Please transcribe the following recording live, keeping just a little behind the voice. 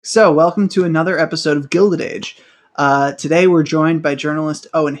So, welcome to another episode of Gilded Age. Today, we're joined by journalist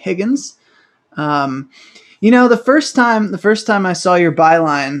Owen Higgins. The first time I saw your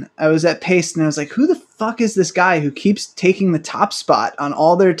byline, I was at Paste and I was like, "Who the fuck is this guy who keeps taking the top spot on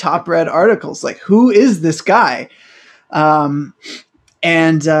all their top read articles? Like, who is this guy?" Um,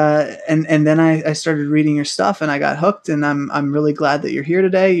 and then I started reading your stuff and I got hooked, and I'm really glad that you're here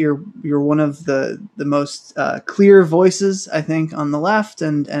today. You're one of the most clear voices, I think, on the left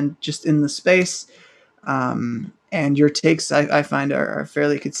and just in the space. And your takes I find are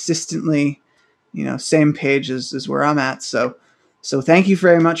fairly consistently, same page as where I'm at. So thank you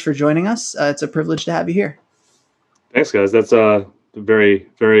very much for joining us. It's a privilege to have you here. Thanks, guys. That's very,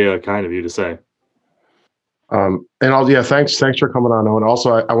 very kind of you to say. Thanks for coming on, Owen.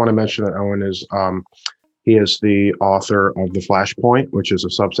 Also, I want to mention that Owen is he is the author of The Flashpoint, which is a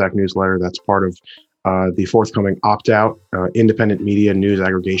Substack newsletter that's part of the forthcoming Opt-Out independent media news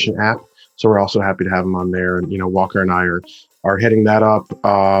aggregation app. So we're also happy to have him on there. And Walker and I are heading that up.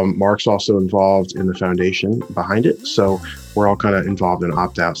 Mark's also involved in the foundation behind it, so we're all kind of involved in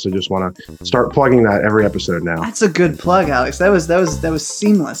Opt-Out. So just want to start plugging that every episode now. That's a good plug, Alex. That was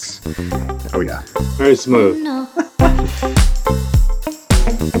seamless. Oh yeah, very smooth. No.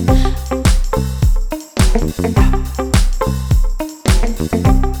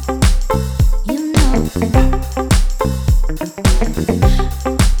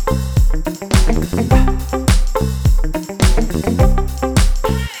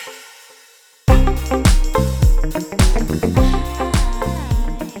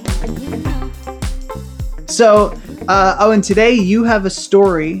 So, Owen, today you have a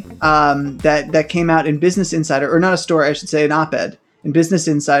story that came out in Business Insider, or not a story, I should say, an op-ed in Business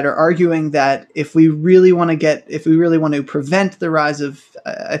Insider, arguing that if we really want to prevent the rise of,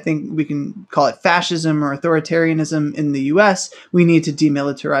 I think we can call it fascism or authoritarianism in the U.S., we need to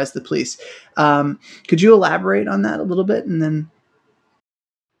demilitarize the police. Could you elaborate on that a little bit, and then?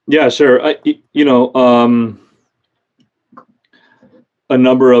 Yeah, sure. A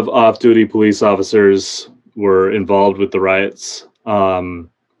number of off-duty police officers were involved with the riots, and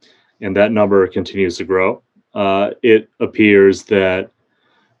that number continues to grow. It appears that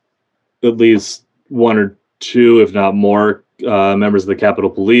at least one or two, if not more, members of the Capitol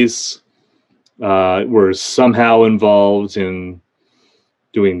Police were somehow involved in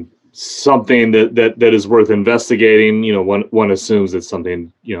doing something that is worth investigating. One assumes it's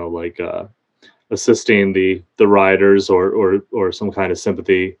something like assisting the rioters or some kind of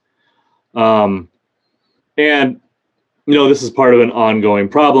sympathy. And this is part of an ongoing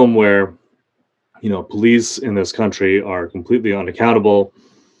problem where police in this country are completely unaccountable,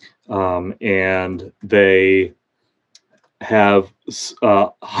 and they have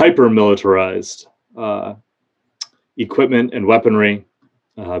hyper militarized equipment and weaponry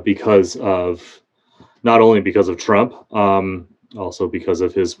because of Trump, also because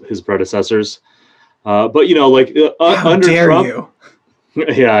of his predecessors. But under Trump, you?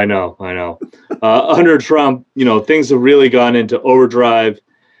 Yeah, I know. Under Trump, things have really gone into overdrive,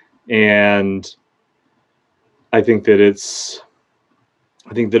 and I think that it's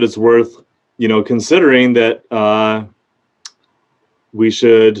worth, considering that we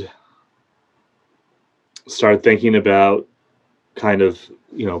should start thinking about kind of,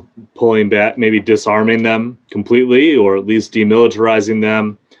 pulling back, maybe disarming them completely, or at least demilitarizing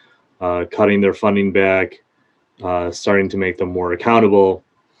them, cutting their funding back, starting to make them more accountable.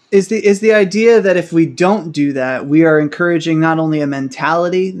 Is the idea that if we don't do that, we are encouraging not only a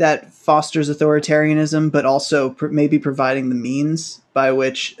mentality that fosters authoritarianism, but also maybe providing the means by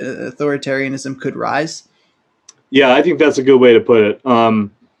which authoritarianism could rise? Yeah, I think that's a good way to put it.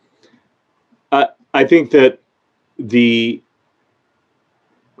 I think that the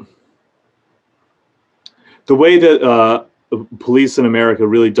way that police in America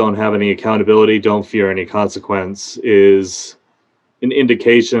really don't have any accountability, don't fear any consequence, is an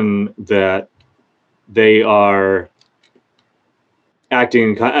indication that they are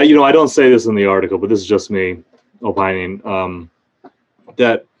acting. I don't say this in the article, but this is just me opining.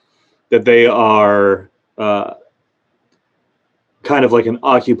 That they are kind of like an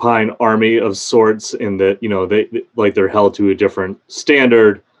occupying army of sorts, in that they're held to a different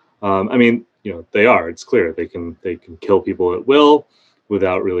standard. They are. It's clear they can kill people at will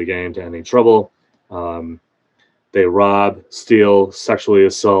without really getting into any trouble. They rob, steal, sexually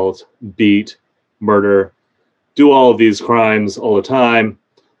assault, beat, murder, do all of these crimes all the time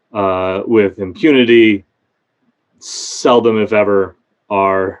with impunity. Seldom, if ever,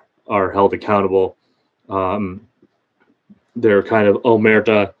 are held accountable. They're kind of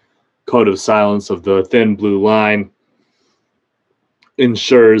omerta, code of silence of the thin blue line.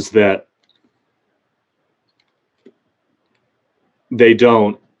 ensures that they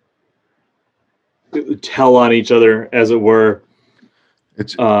don't tell on each other, as it were.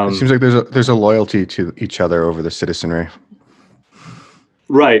 It seems like there's a loyalty to each other over the citizenry.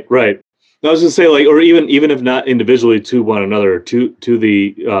 Right. I was just say, like, or even if not individually, to one another, to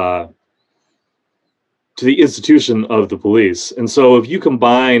the institution of the police. And so if you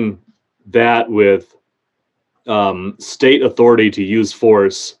combine that with state authority to use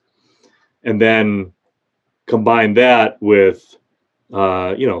force, and then combine that with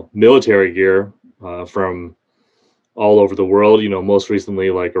military gear from all over the world, most recently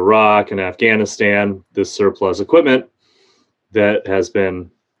like Iraq and Afghanistan, this surplus equipment that has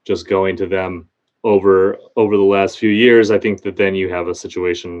been just going to them over the last few years, I think that then you have a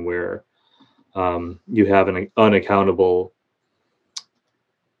situation where you have an unaccountable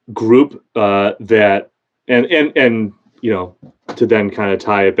group that and to then kind of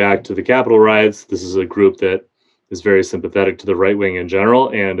tie it back to the Capitol riots. This is a group that is very sympathetic to the right wing in general,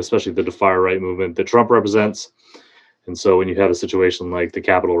 and especially the far right movement that Trump represents. And so when you have a situation like the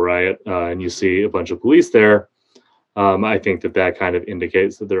Capitol riot and you see a bunch of police there, I think that kind of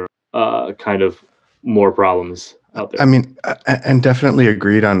indicates that there are kind of more problems out there. I mean, and definitely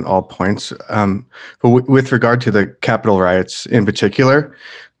agreed on all points. But with regard to the Capitol riots in particular,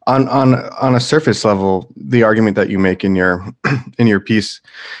 on a surface level, the argument that you make in your piece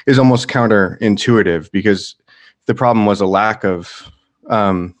is almost counterintuitive, because the problem was a lack of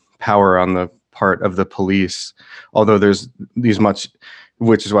power on the part of the police, although there's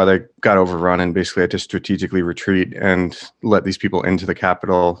which is why they got overrun and basically had to strategically retreat and let these people into the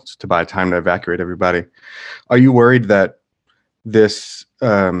Capitol to buy time to evacuate everybody. Are you worried that this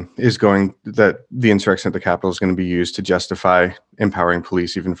that the insurrection at the Capitol is going to be used to justify empowering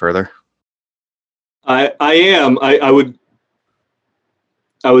police even further? I am. I would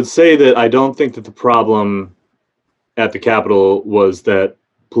say that I don't think that the problem at the Capitol was that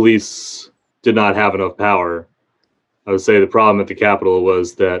police did not have enough power. I would say the problem at the Capitol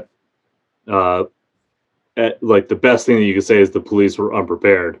was that, the best thing that you could say is the police were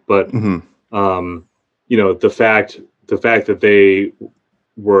unprepared. But the fact that they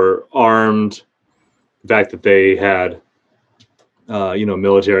were armed, the fact that they had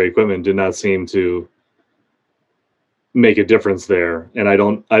military equipment did not seem to make a difference there. And I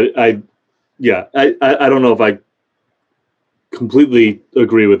don't know if I completely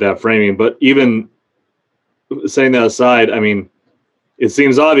agree with that framing, but even setting that aside, I mean, it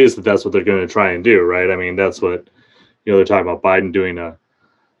seems obvious that that's what they're going to try and do, right? I mean, that's what, they're talking about Biden doing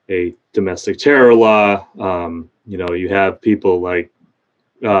a domestic terror law. You have people like,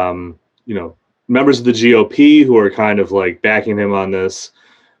 members of the GOP who are kind of like backing him on this.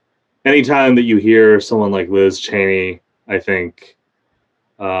 Anytime that you hear someone like Liz Cheney, I think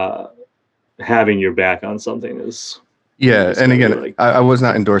having your back on something is... Yeah, and again, I was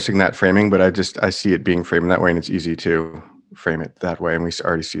not endorsing that framing, but I see it being framed that way, and it's easy to frame it that way, and we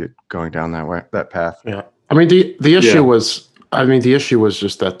already see it going down that path. Yeah, I mean the issue was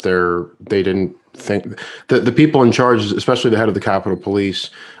just that they didn't think that the people in charge, especially the head of the Capitol Police,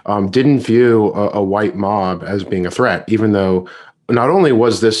 didn't view a white mob as being a threat, even though not only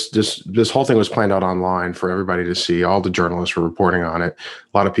was this whole thing was planned out online for everybody to see. All the journalists were reporting on it.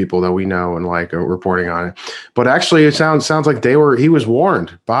 A lot of people that we know and like are reporting on it. But actually, it sounds like he was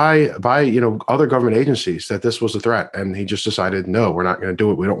warned by other government agencies that this was a threat, and he just decided, no, we're not going to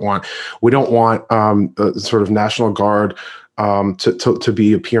do it. We don't want sort of National Guard to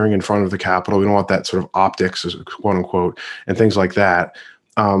be appearing in front of the Capitol. We don't want that sort of optics, quote unquote, and things like that.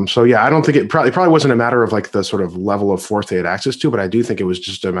 So yeah, I don't think it probably wasn't a matter of like the sort of level of force they had access to, but I do think it was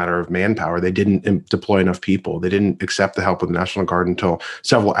just a matter of manpower. They didn't deploy enough people. They didn't accept the help of the National Guard until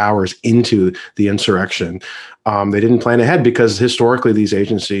several hours into the insurrection. They didn't plan ahead because historically these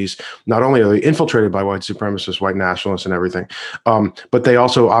agencies, not only are they infiltrated by white supremacists, white nationalists and everything, but they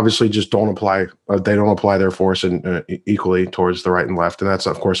also obviously just don't apply their force equally towards the right and left. And that's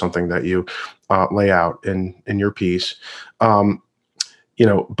of course something that you lay out in your piece.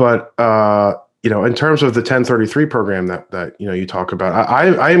 In terms of the 1033 program that you talk about,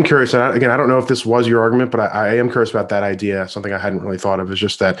 I am curious. And again, I don't know if this was your argument, but I am curious about that idea. Something I hadn't really thought of is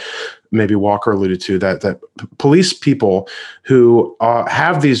just that maybe Walker alluded to, that police people who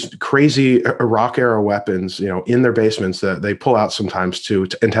have these crazy Iraq era weapons, in their basements that they pull out sometimes to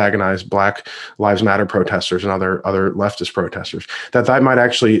antagonize Black Lives Matter protesters and other leftist protesters, that might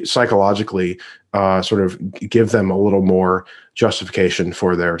actually psychologically sort of give them a little more justification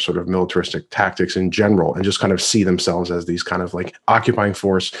for their sort of militaristic tactics in general, and just kind of see themselves as these kind of like occupying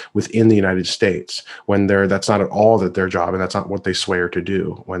force within the United States, when that's not at all their job, and that's not what they swear to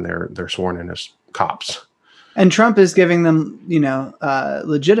do when they're sworn in as cops. And Trump is giving them,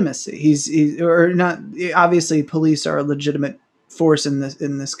 legitimacy. He's or not. Obviously, police are a legitimate force in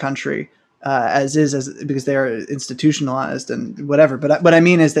this country, because they are institutionalized and whatever. But what I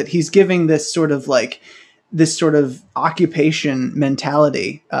mean is that he's giving this sort of occupation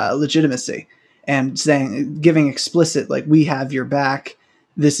mentality legitimacy, and giving explicit, like, we have your back,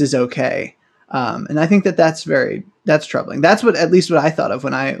 this is okay. And I think that's troubling. That's what I thought of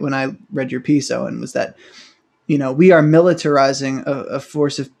when I read your piece, Owen, was that, we are militarizing a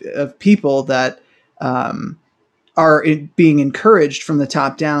force of people that are being encouraged from the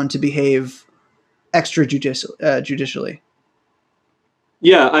top down to behave judicially.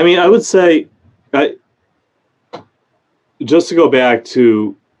 Yeah, I mean, I would say, just to go back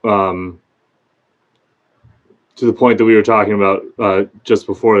to the point that we were talking about just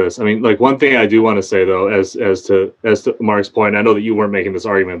before this. I mean, like, one thing I do want to say, though, as to Mark's point, I know that you weren't making this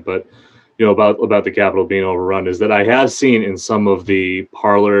argument, but about the Capitol being overrun, is that I have seen in some of the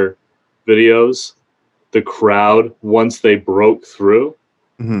Parler videos the crowd, once they broke through,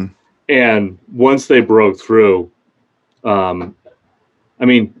 and once they broke through, I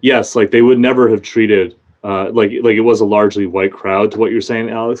mean, yes, like, they would never have treated like it was a largely white crowd, to what you're saying,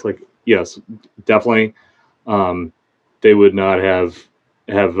 Alex. Like, yes, definitely, they would not have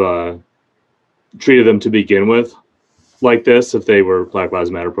treated them to begin with like this if they were Black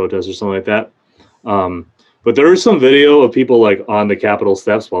Lives Matter protests or something like that. But there is some video of people, like, on the Capitol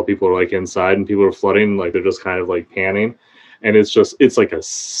steps while people are, like, inside and people are flooding, like, they're just kind of, like, panning, and it's like a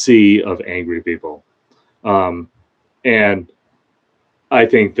sea of angry people. And I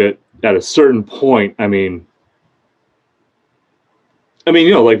think that at a certain point, I mean,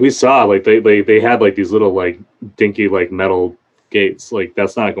 like, we saw, like, they had, like, these little, like, dinky, like, metal gates. Like,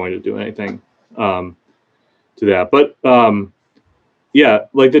 that's not going to do anything to that. But yeah,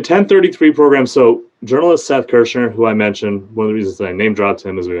 like, the 1033 program. So journalist Seth Kirshner, who I mentioned, one of the reasons that I name dropped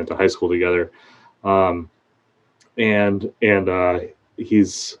him is we went to high school together, and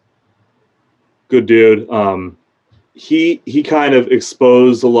he's good dude. He kind of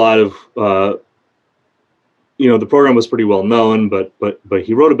exposed a lot of the program was pretty well known, but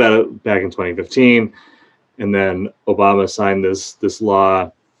he wrote about it back in 2015, and then Obama signed this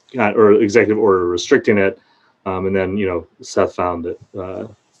law or executive order restricting it, and then Seth found that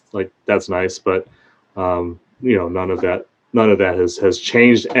like, that's nice, but none of that has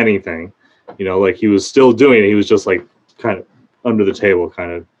changed anything. Like, he was still doing it. He was just, like, kind of under the table,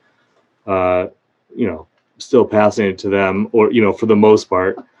 kind of still passing it to them, or for the most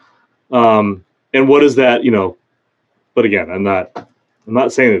part. And what is that? But again, I'm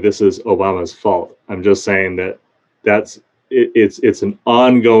not saying that this is Obama's fault. I'm just saying that it's an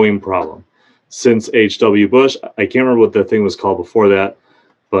ongoing problem since H.W. Bush. I can't remember what the thing was called before that,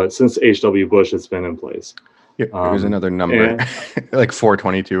 but since H.W. Bush, it's been in place. Yeah, there's another number, like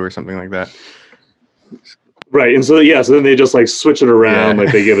 422 or something like that. Right, and so then they just, like, switch it around,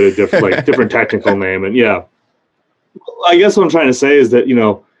 like, they give it a different technical name, and yeah. I guess what I'm trying to say is that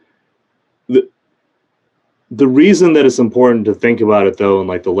the reason that it's important to think about it, though, in,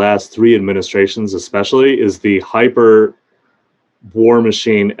 like, the last 3 administrations especially, is the hyper war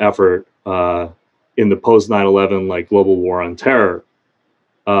machine effort in the post 9/11, like, global war on terror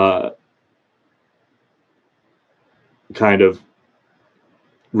kind of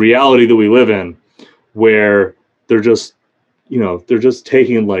reality that we live in, where they're just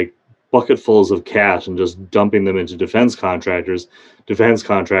taking, like, bucketfuls of cash and just dumping them into defense contractors. Defense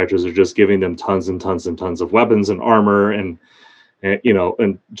contractors are just giving them tons and tons and tons of weapons and armor and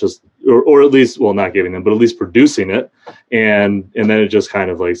just, or at least, well, not giving them, but at least producing it. And then it just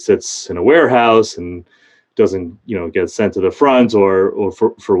kind of, like, sits in a warehouse and doesn't, get sent to the front or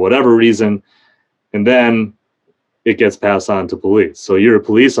for whatever reason. And then it gets passed on to police. So you're a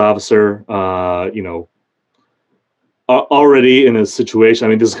police officer, already in a situation. I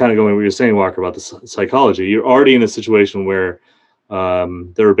mean, this is kind of going what you're saying, Walker, about the psychology. You're already in a situation where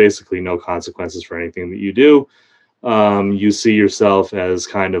there are basically no consequences for anything that you do. You see yourself as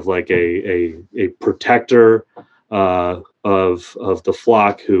kind of like a protector of the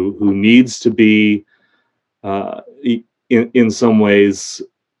flock who needs to be in some ways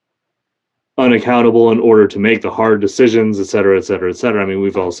unaccountable in order to make the hard decisions, et cetera, et cetera, et cetera. I mean,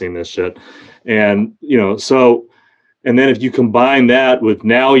 we've all seen this shit. And, so, and then if you combine that with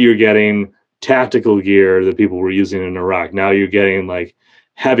now you're getting tactical gear that people were using in Iraq. Now you're getting like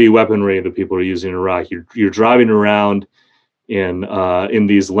heavy weaponry that people are using in Iraq. You're driving around in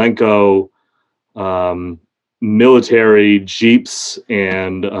these Lenko military jeeps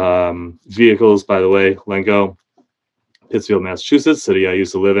and vehicles. By the way, Lenko, Pittsfield, Massachusetts, city I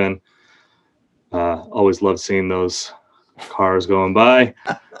used to live in. Always loved seeing those cars going by.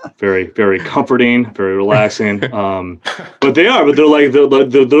 Very, very comforting, very relaxing. But they're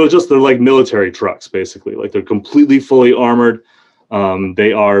like military trucks, basically. Like they're completely fully armored.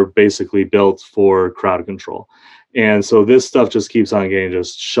 They are basically built for crowd control. And so this stuff just keeps on getting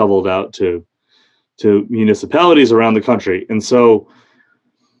just shoveled out to municipalities around the country. And so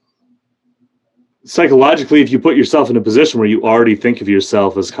psychologically, if you put yourself in a position where you already think of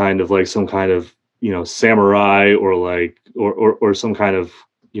yourself as kind of like some kind of, samurai or like, or some kind of,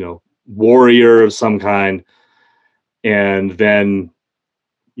 warrior of some kind, and then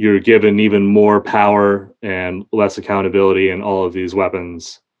you're given even more power and less accountability and all of these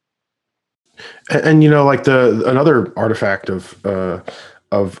weapons. And like another artifact of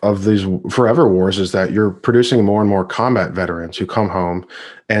these forever wars is that you're producing more and more combat veterans who come home,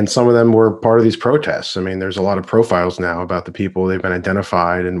 and some of them were part of these protests. I mean, there's a lot of profiles now about the people they've been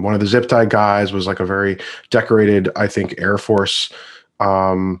identified, and one of the zip tie guys was like a very decorated, I think, Air Force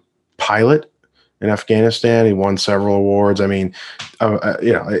pilot in Afghanistan. He won several awards. I mean,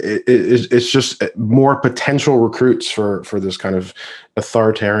 it's just more potential recruits for this kind of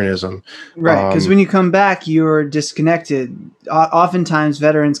authoritarianism. Right, because when you come back, you're disconnected. Oftentimes,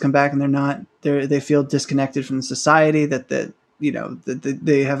 veterans come back and they feel disconnected from the society. That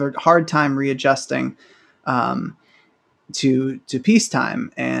they have a hard time readjusting to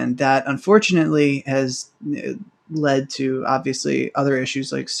peacetime, and that unfortunately has led to obviously other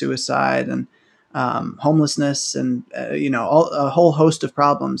issues like suicide and homelessness and a whole host of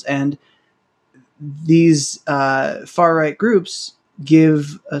problems. And these far right groups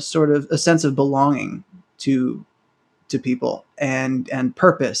give a sort of a sense of belonging to people and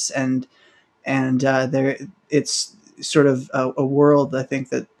purpose and it's sort of a world, I think,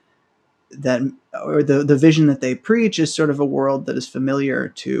 that or the vision that they preach is sort of a world that is familiar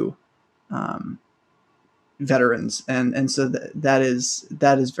to veterans, and so that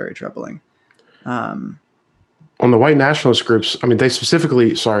is very troubling. On the white nationalist groups, I mean, they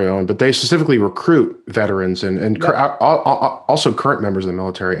specifically, sorry, Owen, but they specifically recruit veterans and also current members of the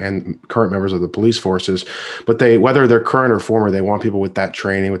military and current members of the police forces. But whether they're current or former, they want people with that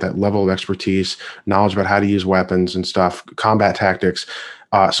training, with that level of expertise, knowledge about how to use weapons and stuff, combat tactics.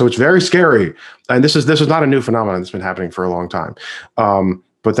 So it's very scary. And this is not a new phenomenon that's been happening for a long time.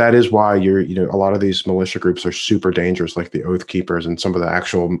 But that is why a lot of these militia groups are super dangerous, like the Oath Keepers and some of the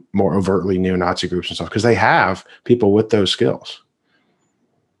actual more overtly neo-Nazi groups and stuff, because they have people with those skills.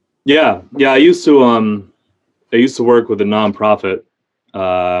 Yeah. I used to work with a nonprofit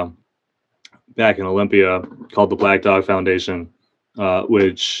back in Olympia called the Black Dog Foundation,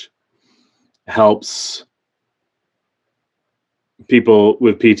 which helps people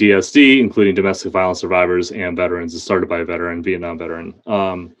with PTSD, including domestic violence survivors and veterans. It's started by a veteran, Vietnam veteran.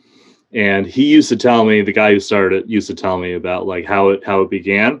 And he used to tell me, the guy who started it used to tell me about like how it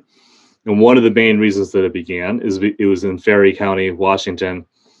began. And one of the main reasons that it began is it was in Ferry County, Washington.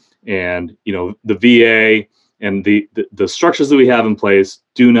 And, the VA and the structures that we have in place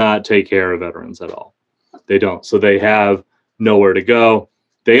do not take care of veterans at all. They don't. So they have nowhere to go.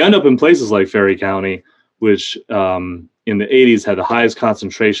 They end up in places like Ferry County, which, in the 80s had the highest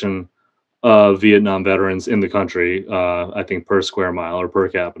concentration of Vietnam veterans in the country, I think per square mile or per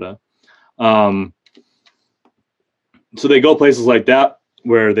capita. So they go places like that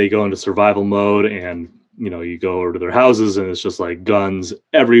where they go into survival mode, and, you go over to their houses and it's just like guns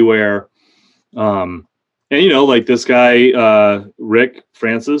everywhere. And, like this guy, Rick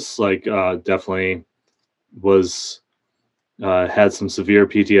Francis, like definitely had some severe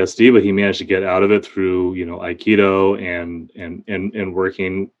PTSD, but he managed to get out of it through, Aikido and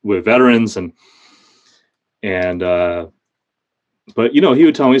working with veterans but he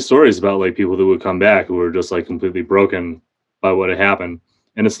would tell me stories about like people that would come back who were just like completely broken by what had happened.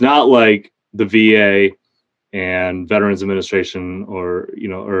 And it's not like the VA and Veterans Administration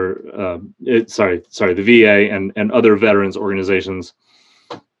the VA and other veterans organizations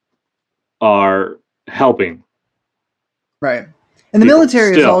are helping. Right. And the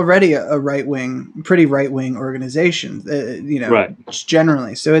military is already a pretty right wing organization, right,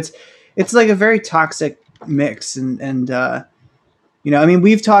 generally. So it's like a very toxic mix. And You know, I mean,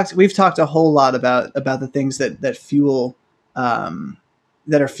 we've talked a whole lot about the things that fuel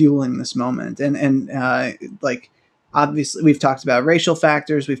that are fueling this moment, and like obviously we've talked about racial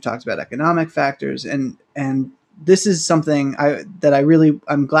factors, we've talked about economic factors, and this is something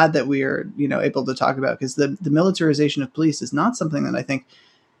I'm glad that we are, you know, able to talk about, because the militarization of police is not something that I think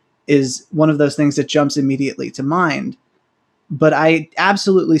is one of those things that jumps immediately to mind. But I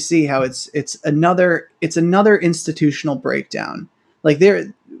absolutely see how it's another institutional breakdown. Like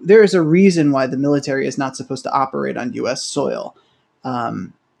there is a reason why the military is not supposed to operate on U.S. soil,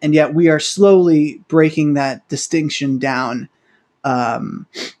 and yet we are slowly breaking that distinction down,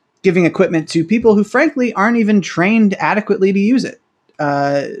 giving equipment to people who, frankly, aren't even trained adequately to use it,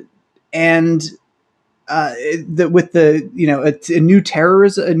 and with the, you know, a new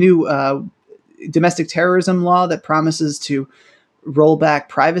domestic terrorism law that promises to roll back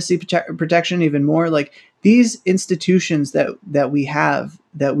privacy protection even more. Like, these institutions that we have,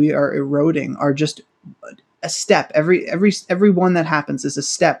 that we are eroding, are just a step. Every one that happens is a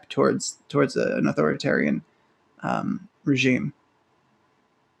step towards an authoritarian regime,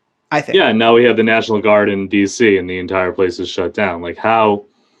 I think. Yeah, and now we have the National Guard in DC and the entire place is shut down. Like, how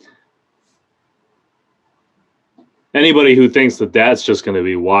anybody who thinks that that's just going to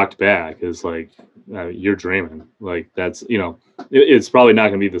be walked back is like, you're dreaming. Like, that's, you know, it's probably not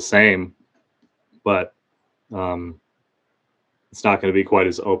going to be the same, but it's not going to be quite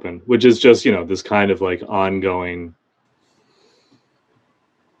as open, which is just, you know, this kind of like ongoing.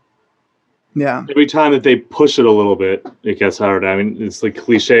 Yeah. Every time that they push it a little bit, it gets harder. I mean, it's like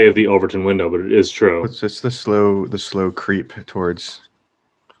cliche of the Overton window, but it is true. It's the slow creep towards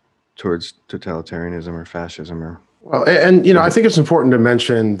totalitarianism or fascism or. Well, and you know, I think it's important to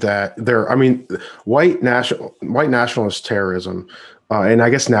mention that white nationalist terrorism, and I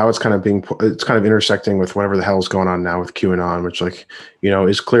guess now it's kind of intersecting with whatever the hell is going on now with QAnon, which, like, you know,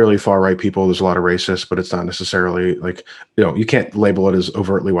 is clearly far right people. There's a lot of racists, but it's not necessarily, like, you know, you can't label it as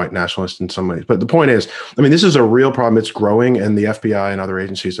overtly white nationalist in some ways. But the point is, I mean, this is a real problem. It's growing, and the FBI and other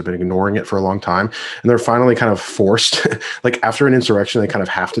agencies have been ignoring it for a long time, and they're finally kind of forced, like after an insurrection, they kind of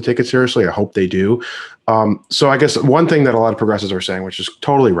have to take it seriously. I hope they do. So I guess one thing that a lot of progressives are saying, which is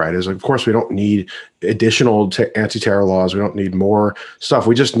totally right, is, of course, we don't need additional anti-terror laws. We don't need more stuff.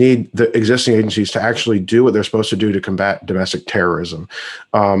 We just need the existing agencies to actually do what they're supposed to do to combat domestic terrorism.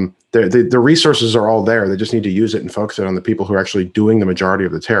 The resources are all there. They just need to use it and focus it on the people who are actually doing the majority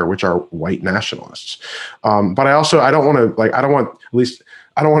of the terror, which are white nationalists. But I don't want to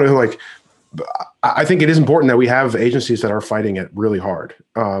I think it is important that we have agencies that are fighting it really hard.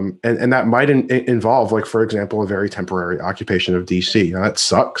 And that might involve, like, for example, a very temporary occupation of DC. Now, that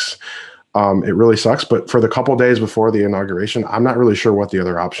sucks. It really sucks. But for the couple days before the inauguration, I'm not really sure what the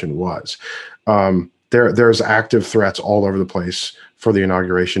other option was. There's active threats all over the place for the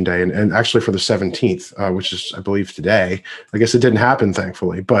inauguration day, and actually for the 17th, which is, I believe, today. I guess it didn't happen,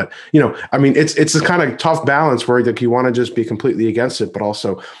 thankfully. But, you know, I mean, it's a kind of tough balance where, like, you want to just be completely against it, but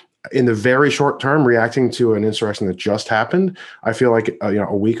also in the very short term, reacting to an insurrection that just happened, I feel like, you know,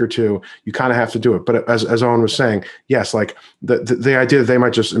 a week or two, you kind of have to do it. But as Owen was saying, yes, like the idea that they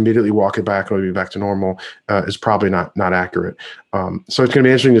might just immediately walk it back or be back to normal is probably not accurate. So it's going to be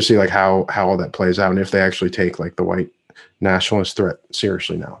interesting to see, like, how all that plays out, and if they actually take, like, the white nationalist threat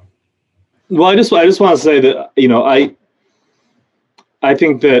seriously now. Well, I just want to say that, you know, I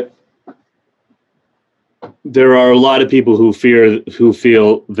think that there are a lot of people who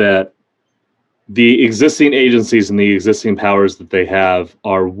feel that the existing agencies and the existing powers that they have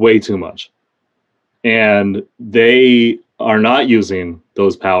are way too much, and they are not using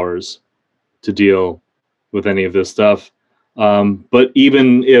those powers to deal with any of this stuff. But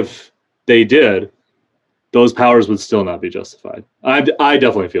even if they did, those powers would still not be justified. I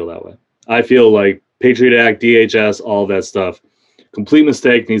definitely feel that way. I feel like Patriot Act, DHS, all of that stuff, complete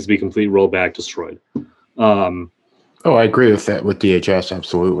mistake, needs to be completely rolled back, destroyed. I agree with that, with DHS,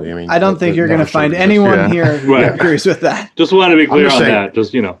 absolutely. I mean, I don't think you're going to find anyone here who agrees with that. Just want to be clear on that.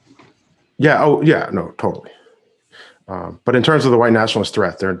 Just, you know. Yeah. Oh, yeah. No, totally. But in terms of the white nationalist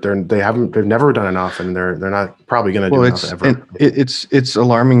threat, they've never done enough, and they're not probably going to do enough ever. It's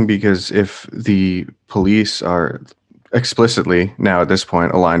alarming, because if the police are explicitly now at this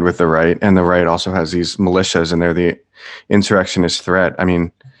point aligned with the right, and the right also has these militias and they're the insurrectionist threat, I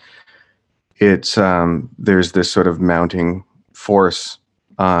mean, it's there's this sort of mounting force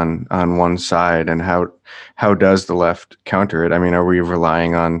on one side, and how does the left counter it? I mean, are we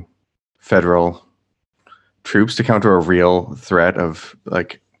relying on federal troops to counter a real threat of,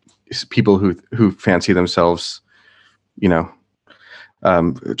 like, people who fancy themselves, you know,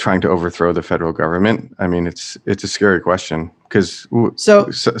 trying to overthrow the federal government? I mean, it's a scary question, because So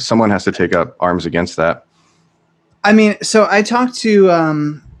someone has to take up arms against that. I mean, so I talked to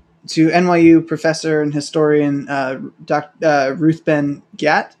NYU professor and historian Ruth Ben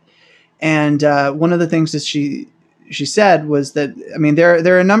Gatt, and one of the things that she said was that, I mean, there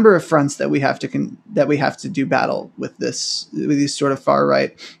are a number of fronts that we have to do battle with these sort of far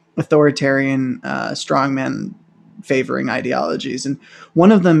right authoritarian strongman favoring ideologies, and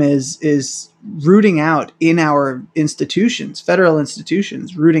one of them is rooting out in our institutions, federal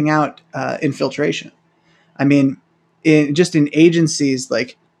institutions, rooting out infiltration. I mean, in agencies,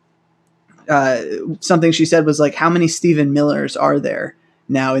 like something she said was like, how many Stephen Millers are there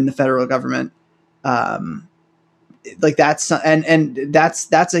now in the federal government? Like that's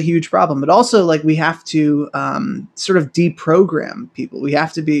a huge problem. But also, like, we have to sort of deprogram people. We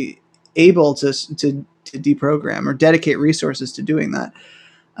have to be able to deprogram or dedicate resources to doing that,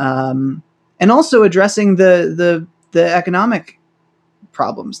 and also addressing the economic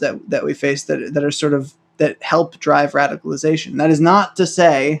problems that we face that are sort of that help drive radicalization. That is not to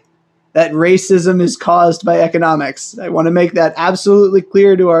say that racism is caused by economics. I want to make that absolutely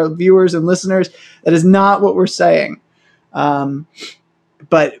clear to our viewers and listeners. That is not what we're saying. But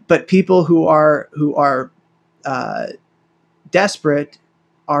people who are desperate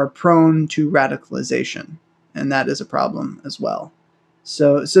are prone to radicalization, and that is a problem as well.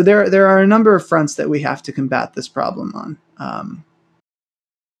 So there are a number of fronts that we have to combat this problem on.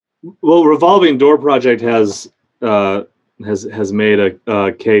 Well, Revolving Door Project has made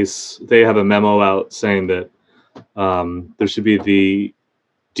a case. They have a memo out saying that there should be the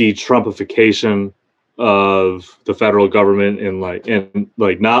de-Trumpification of the federal government, and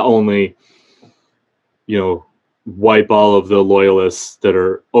not only, wipe all of the loyalists that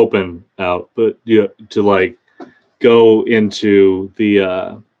are open out, but to like go into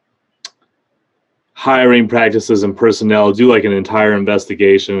the hiring practices and personnel, do like an entire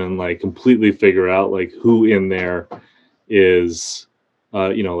investigation and like completely figure out like who in there is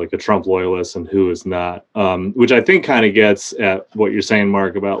like a Trump loyalist and who is not, which I think kind of gets at what you're saying,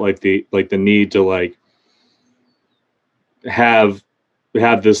 Mark, about like the need to like have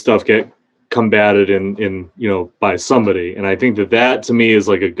this stuff get combated in by somebody. And I think that to me is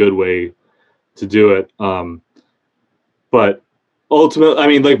like a good way to do it. But ultimately, I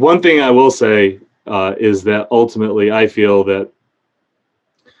mean, like, one thing I will say is that ultimately I feel that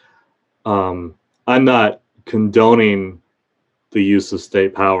I'm not condoning the use of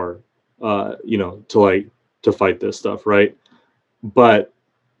state power, to fight this stuff, right? But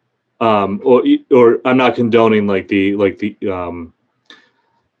or I'm not condoning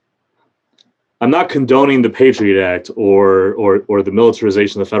I'm not condoning the Patriot Act or the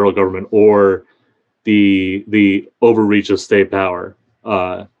militarization of the federal government or the overreach of state power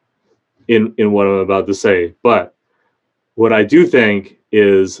in what I'm about to say. But what I do think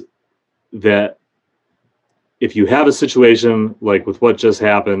is that if you have a situation like with what just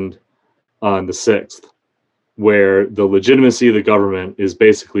happened on the 6th, where the legitimacy of the government is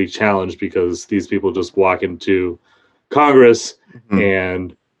basically challenged because these people just walk into Congress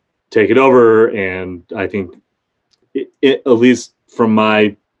and take it over, and I think, at least from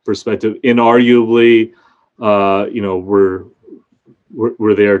my perspective, inarguably,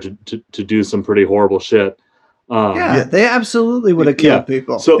 we're there to do some pretty horrible shit. They absolutely would have killed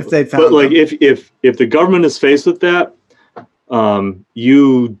people if they'd found them. But like, if the government is faced with that,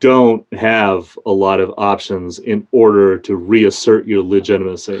 you don't have a lot of options in order to reassert your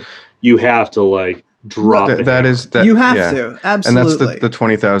legitimacy. You have to like drop it. You have to, absolutely. And that's the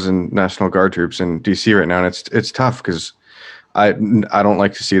 20,000 National Guard troops in DC right now, and it's tough because I don't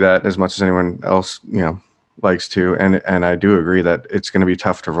like to see that as much as anyone else likes to, and I do agree that it's going to be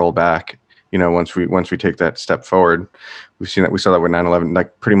tough to roll back. Once we take that step forward. We saw that with 9/11.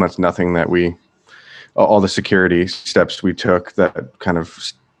 Like, pretty much nothing that all the security steps we took that kind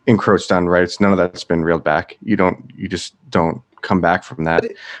of encroached on rights, none of that's been reeled back. You just don't come back from that.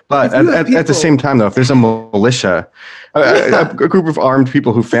 But at the same time, though, if there's a militia, a group of armed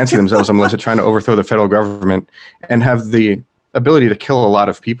people who fancy themselves a militia trying to overthrow the federal government and have the ability to kill a lot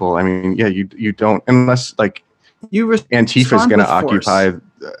you don't, unless like Antifa is going to occupy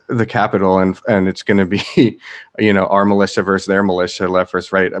the Capitol and it's going to be, our militia versus their militia, left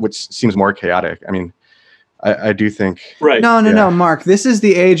versus right, which seems more chaotic. I mean, I do think. Right. No, Mark. This is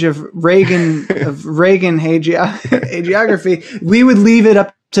the age of Reagan hagiography. We would leave it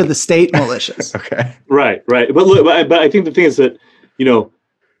up to the state militias. Okay. Right. But look, but I think the thing is that,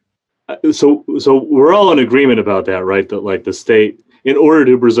 so we're all in agreement about that, right? That like the state, in order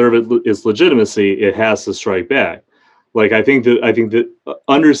to preserve its legitimacy, it has to strike back. Like, I think that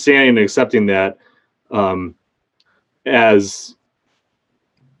understanding and accepting that, as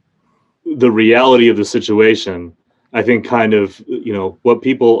the reality of the situation, I think kind of, what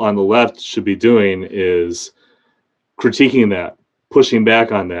people on the left should be doing is critiquing that, pushing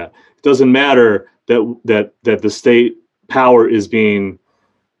back on that. It doesn't matter that the state power is being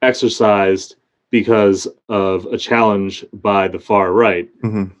exercised because of a challenge by the far right.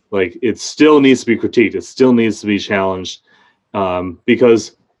 Mm-hmm. Like, it still needs to be critiqued. It still needs to be challenged,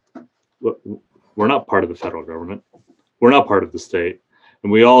 because we're not part of the federal government. We're not part of the state.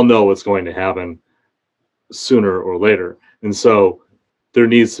 And we all know what's going to happen sooner or later. And so there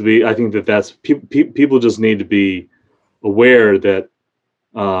needs to be, I think that's people just need to be aware that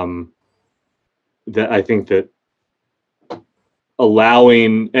that I think that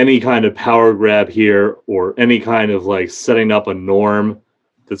allowing any kind of power grab here, or any kind of like setting up a norm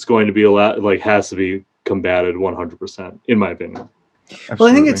that's going to be allowed, like, has to be combated 100%, in my opinion. Absolutely. Well,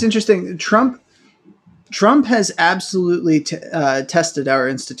 I think it's interesting. Trump has absolutely tested our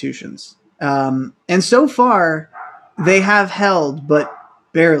institutions. And so far, they have held, but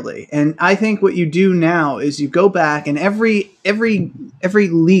barely. And I think what you do now is you go back, and every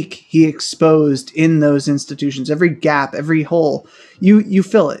leak he exposed in those institutions, every gap, every hole, you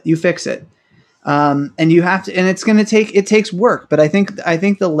fill it, you fix it. And you have to, and it takes work. But I think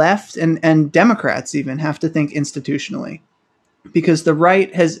the left and Democrats even have to think institutionally, because the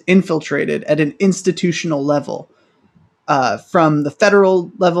right has infiltrated at an institutional level, from the federal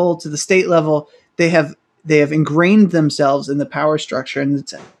level to the state level. They have ingrained themselves in the power structure, and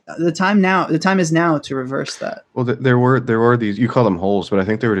the time is now to reverse that. Well, there were these, you call them holes, but I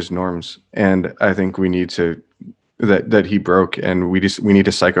think they were just norms, and I think we need to that he broke, and we need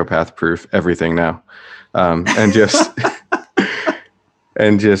to psychopath proof everything now, and just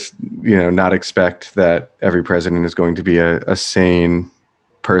and just not expect that every president is going to be a sane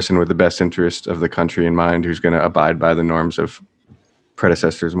person with the best interest of the country in mind, who's going to abide by the norms of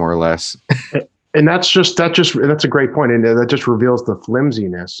predecessors, more or less. And that's a great point, and that just reveals the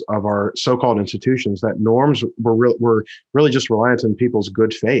flimsiness of our so-called institutions. That norms were really just reliant on people's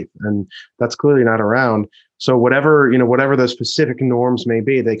good faith, and that's clearly not around. So whatever the specific norms may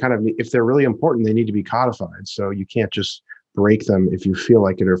be, they kind of, if they're really important, they need to be codified. So you can't just break them if you feel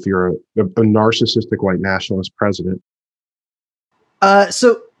like it, or if you're a narcissistic white nationalist president.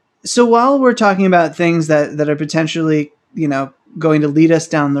 So while we're talking about things that are potentially going to lead us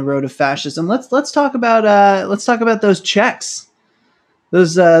down the road of fascism, let's talk about those checks,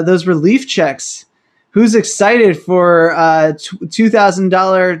 those relief checks. Who's excited for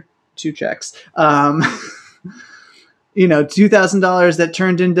 $2,000 two checks? $2,000 that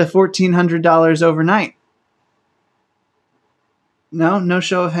turned into $1,400 overnight. No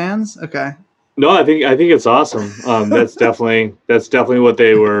show of hands. Okay. No, I think it's awesome. That's definitely what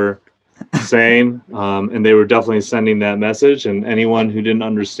they were saying, and they were definitely sending that message. And anyone who didn't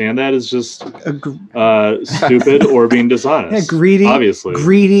understand that is just stupid or being dishonest. Yeah, greedy, obviously.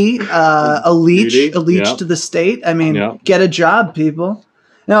 A leech yeah. to the state. I mean, Yeah. Get a job, people.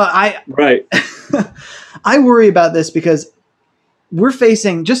 No, right. I worry about this because we're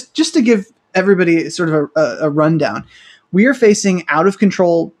facing, just to give everybody sort of a rundown, we are facing out of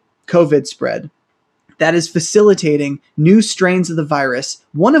control COVID spread that is facilitating new strains of the virus,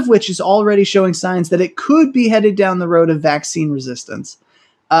 one of which is already showing signs that it could be headed down the road of vaccine resistance.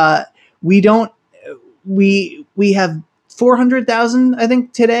 We have 400,000, I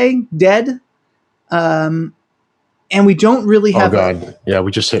think, today dead. And we don't really have. Oh God! Yeah, we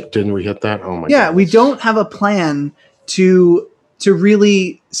just didn't we hit that? Oh my. Yeah, God. We don't have a plan to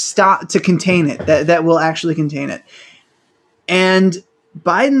really stop, to contain it. That will actually contain it. And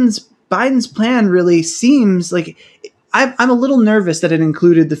Biden's plan really seems like, I'm a little nervous that it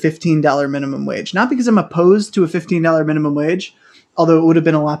included the $15 minimum wage. Not because I'm opposed to a $15 minimum wage, although it would have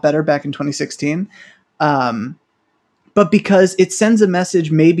been a lot better back in 2016, but because it sends a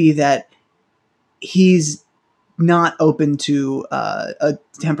message maybe that he's not open to a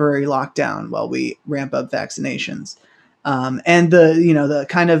temporary lockdown while we ramp up vaccinations. And the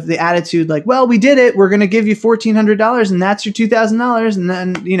kind of the attitude like, well, we did it, we're going to give you $1,400 and that's your $2,000. And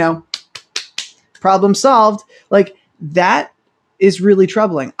then, problem solved. Like, that is really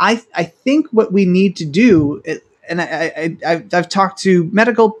troubling. I think what we need to do, and I've talked to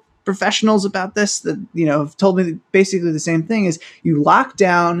medical professionals about this that, have told me basically the same thing, is you lock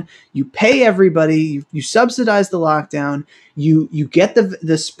down, you pay everybody, you subsidize the lockdown, you get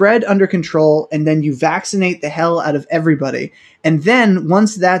the spread under control, and then you vaccinate the hell out of everybody. And then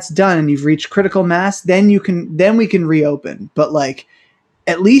once that's done and you've reached critical mass, then we can reopen. But like,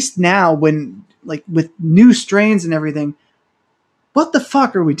 at least now, when like with new strains and everything, what the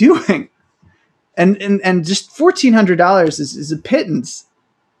fuck are we doing? and just $1,400 is a pittance.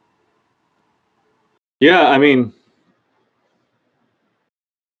 Yeah, I mean,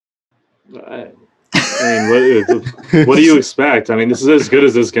 what do you expect? I mean, this is as good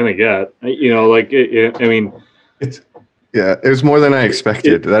as it's gonna get. You know, like I mean, yeah, it was more than I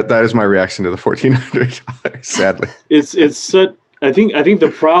expected. That is my reaction to the $1,400. Sadly, it's such. I think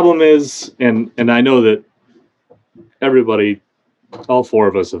the problem is, and I know that everybody, all four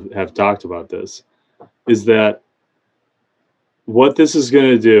of us have talked about this, is that what this is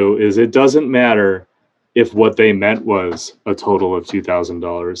going to do is it doesn't matter if what they meant was a total of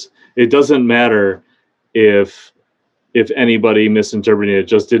 $2,000. It doesn't matter if anybody misinterpreted it,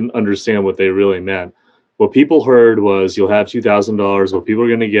 just didn't understand what they really meant. What people heard was you'll have $2,000. What people are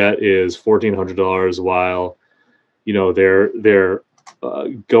going to get is $1,400 while, you know, they're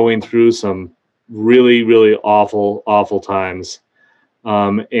going through some really, really awful times.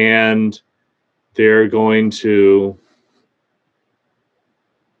 And they're going to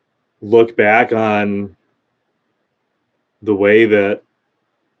look back on the way that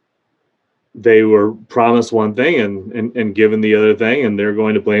they were promised one thing and given the other thing, and they're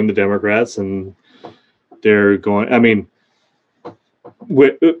going to blame the Democrats, and they're going, I mean,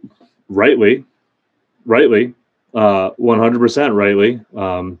 rightly, 100% rightly.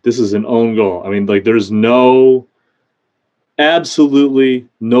 This is an own goal. I mean, like, there's absolutely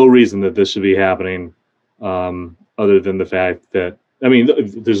no reason that this should be happening, other than the fact that, I mean,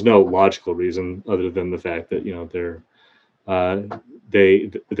 there's no logical reason other than the fact that, you know, they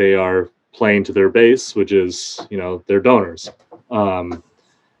are playing to their base, which is, you know, their donors, and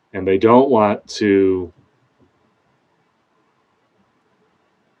they don't want to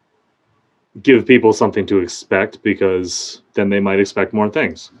give people something to expect, because then they might expect more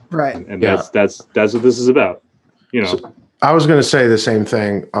things, Right? and that's what this is about, you know. So I was going to say the same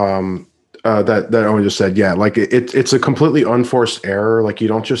thing. That Owen just said. Yeah, like it's a completely unforced error. Like, you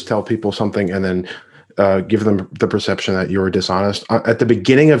don't just tell people something and then give them the perception that you're dishonest. At the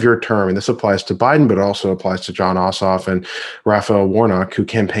beginning of your term, and this applies to Biden, but it also applies to Jon Ossoff and Raphael Warnock, who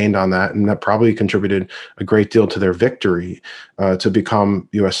campaigned on that, and that probably contributed a great deal to their victory to become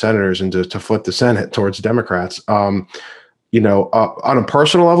U.S. senators and to flip the Senate towards Democrats. You know, on a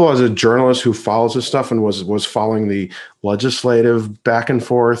personal level, as a journalist who follows this stuff and was following the legislative back and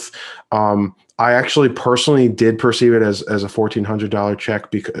forth, I actually personally did perceive it as a $1,400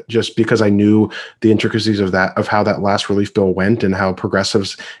 check, because I knew the intricacies of how that last relief bill went, and how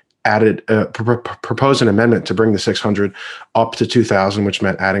progressives proposed an amendment to bring the 600 up to 2,000, which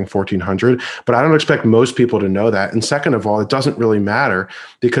meant adding 1,400. But I don't expect most people to know that. And second of all, it doesn't really matter,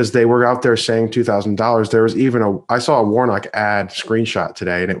 because they were out there saying $2,000. There was even I saw a Warnock ad screenshot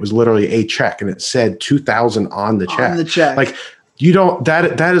today, and it was literally a check, and it said 2,000 on the check. On the check. Like, you don't,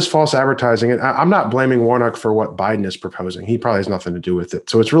 that is false advertising. And I'm not blaming Warnock for what Biden is proposing. He probably has nothing to do with it.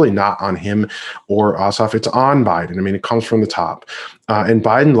 So it's really not on him or Ossoff. It's on Biden. I mean, it comes from the top. And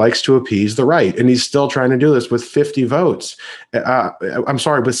Biden likes to appease the right. And he's still trying to do this with 50 votes.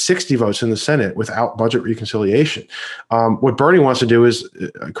 With 60 votes in the Senate without budget reconciliation. What Bernie wants to do is,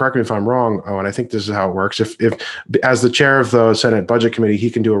 correct me if I'm wrong, and I think this is how it works. If as the chair of the Senate Budget Committee, he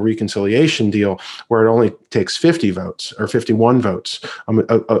can do a reconciliation deal where it only takes 50 votes or 51 votes,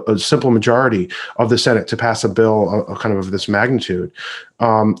 a simple majority of the Senate to pass a bill kind of this magnitude.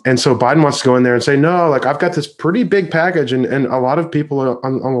 And so Biden wants to go in there and say, no, like, I've got this pretty big package. And a lot of people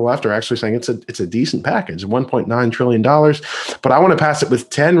on the left are actually saying it's a decent package, $1.9 trillion, but I want to pass it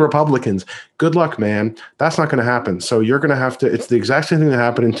with 10 Republicans. Good luck, man. That's not going to happen. So you're going to have to, it's the exact same thing that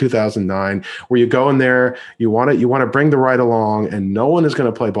happened in 2009, where you go in there, you want to bring the right along, and no one is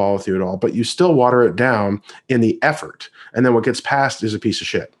going to play ball with you at all, but you still water it down in the effort. And then what gets passed is a piece of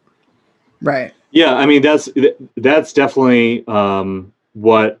shit. Right. Yeah. I mean, that's definitely,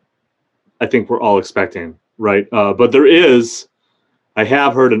 what I think we're all expecting, right? But I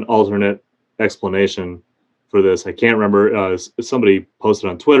have heard an alternate explanation for this. I can't remember. Somebody posted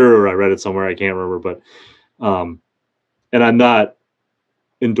on Twitter, or I read it somewhere. I can't remember, but and I'm not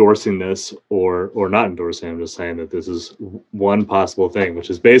endorsing this or not endorsing. I'm just saying that this is one possible thing, which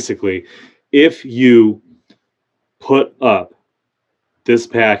is basically, if you put up this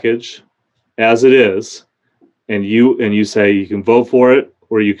package as it is, and you say you can vote for it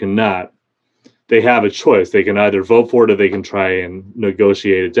or you cannot, they have a choice. They can either vote for it or they can try and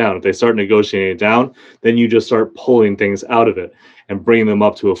negotiate it down. If they start negotiating it down, then you just start pulling things out of it and bringing them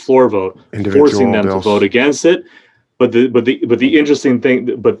up to a floor vote, forcing them to vote against it. But the interesting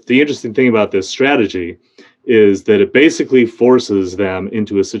thing about this strategy is that it basically forces them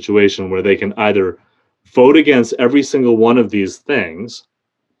into a situation where they can either vote against every single one of these things,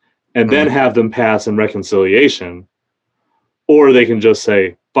 and then have them pass in reconciliation, or they can just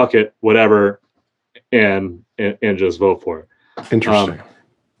say fuck it, whatever, and just vote for it. Interesting.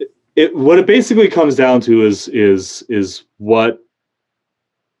 What it basically comes down to is what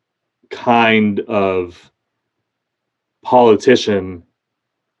kind of politician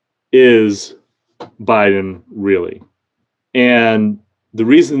is Biden really? And the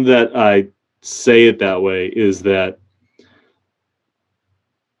reason that I say it that way is that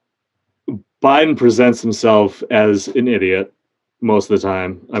Biden presents himself as an idiot most of the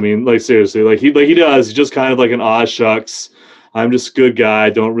time. I mean, like seriously, like he does. He's just kind of like an aw shucks, I'm just a good guy,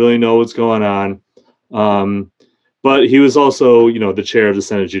 don't really know what's going on. But he was also, the chair of the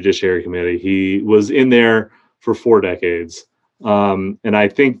Senate Judiciary Committee. He was in there for 4 decades. And I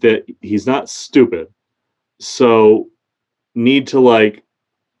think that he's not stupid. So need to like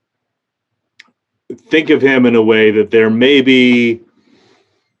think of him in a way that there may be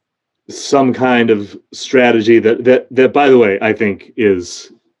some kind of strategy that by the way, I think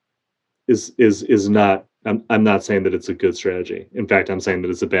is not, I'm not saying that it's a good strategy. In fact, I'm saying that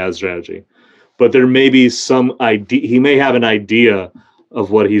it's a bad strategy. But there may be some idea, he may have an idea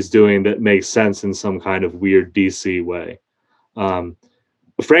of what he's doing that makes sense in some kind of weird DC way.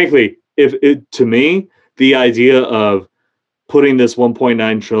 Frankly, to me, the idea of putting this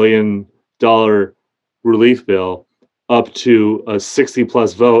 $1.9 trillion relief bill up to a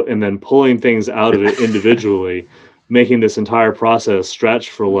 60+ vote and then pulling things out of it individually, making this entire process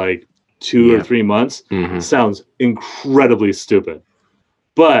stretch for like 2 or 3 months sounds incredibly stupid.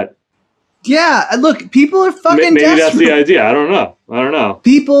 But yeah, look, people are fucking maybe desperate. That's the idea. I don't know.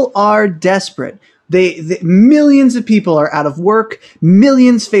 People are desperate. They millions of people are out of work.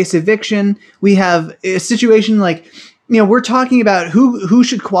 Millions face eviction. We have a situation like, we're talking about who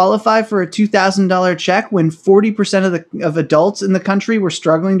should qualify for a $2,000 check when 40% of adults in the country were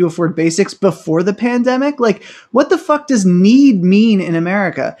struggling to afford basics before the pandemic. Like, what the fuck does need mean in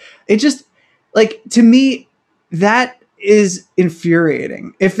America? It just, like, to me, that is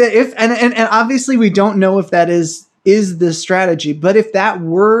infuriating. If obviously we don't know if that is the strategy, but if that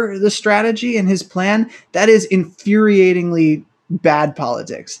were the strategy in his plan, that is infuriatingly bad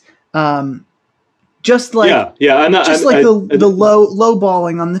politics. Just like the low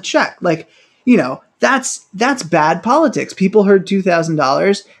balling on the check, like, that's bad politics. People heard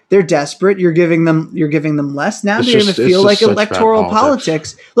 $2,000. They're desperate. You're giving them less. Now they're going to feel like electoral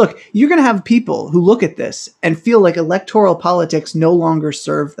politics. Look, you're going to have people who look at this and feel like electoral politics no longer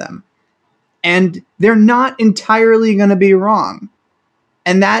serve them. And they're not entirely going to be wrong.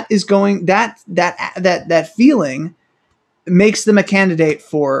 And that is going, that feeling makes them a candidate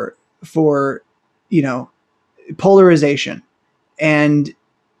for polarization. And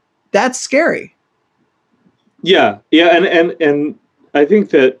that's scary. Yeah. And I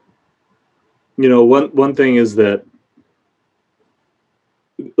think that, one thing is that,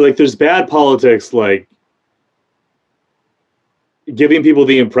 like, there's bad politics, like giving people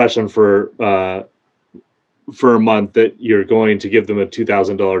the impression for a month that you're going to give them a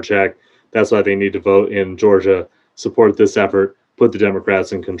 $2,000 check. That's why they need to vote in Georgia, support this effort, put the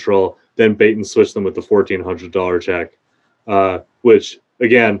Democrats in control, then bait and switch them with the $1,400 check, which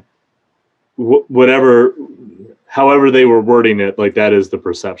again, however they were wording it, like, that is the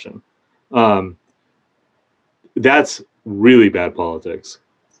perception. That's really bad politics.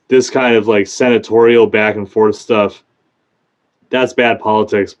 This kind of like senatorial back and forth stuff, that's bad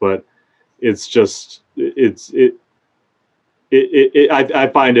politics, but it's just, I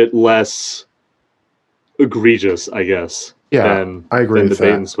find it less egregious, I guess. Yeah, I agree with the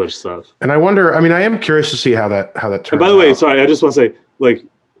bait and switch stuff. And I wonder, I am curious to see how that turns out. And by the way, sorry, I just want to say, like,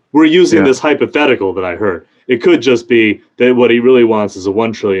 we're using this hypothetical that I heard. It could just be that what he really wants is a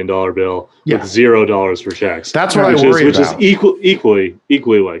 $1 trillion bill with $0 for checks. That's what I worry about. Which is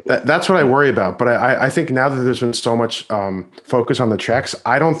equally like that. That's what I worry about. But I think now that there's been so much focus on the checks,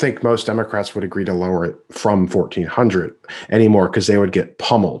 I don't think most Democrats would agree to lower it from 1,400 anymore, because they would get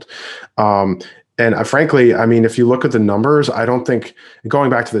pummeled. And frankly, if you look at the numbers, I don't think, going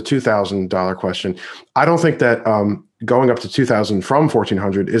back to the $2,000 question, I don't think that going up to 2,000 from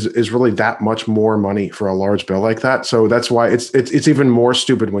 1,400 is really that much more money for a large bill like that. So that's why it's even more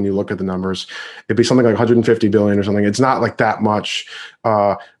stupid when you look at the numbers. It'd be something like 150 billion or something. It's not like that much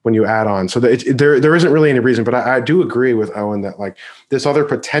when you add on. So there isn't really any reason. But I do agree with Owen that, like, this other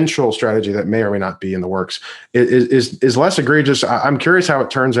potential strategy that may or may not be in the works is less egregious. I'm curious how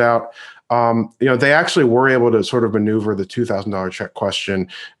it turns out. They actually were able to sort of maneuver the $2,000 check question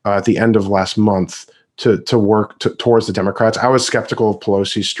at the end of last month to work towards the Democrats. I was skeptical of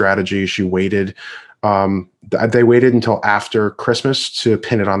Pelosi's strategy. She waited they waited until after Christmas to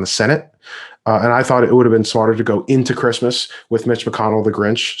pin it on the Senate. And I thought it would have been smarter to go into Christmas with Mitch McConnell, the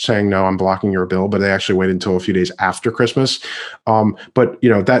Grinch, saying, no, I'm blocking your bill. But they actually waited until a few days after Christmas. But,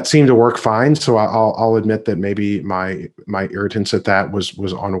 that seemed to work fine. So I'll admit that maybe my irritance at that was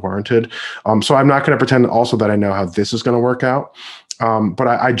unwarranted. So I'm not going to pretend also that I know how this is going to work out. But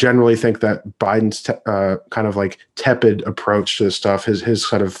I generally think that Biden's kind of like tepid approach to this stuff, his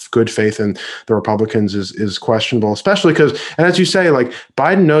kind of good faith in the Republicans is questionable, especially because, and as you say, like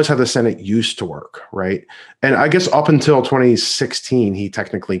Biden knows how the Senate used to work, right? And I guess up until 2016, he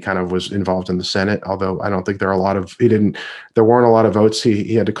technically kind of was involved in the Senate, although I don't think there weren't a lot of votes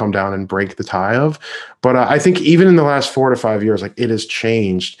he had to come down and break the tie of. But I think even in the last 4 to 5 years, like it has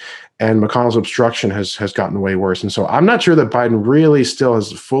changed. And McConnell's obstruction has gotten way worse. And so I'm not sure that Biden really still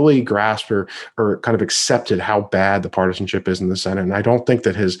has fully grasped or kind of accepted how bad the partisanship is in the Senate. And I don't think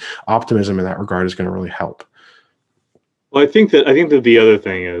that his optimism in that regard is going to really help. Well, I think that the other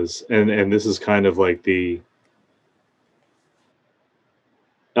thing is, and this is kind of like the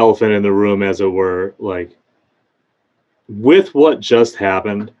elephant in the room, as it were, like with what just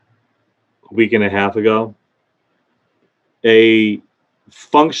happened a week and a half ago, a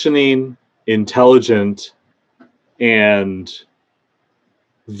functioning, intelligent, and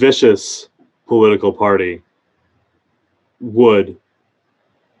vicious political party would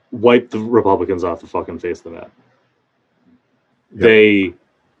wipe the Republicans off the fucking face of the map.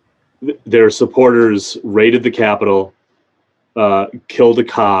 Yep. Their supporters raided the Capitol, killed a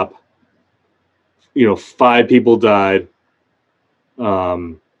cop. 5 people died. I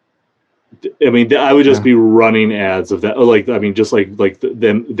mean, I would just be running ads of that. Just like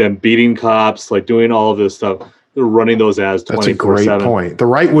them beating cops, like doing all of this stuff. They're running those ads 24/7. That's a great point. The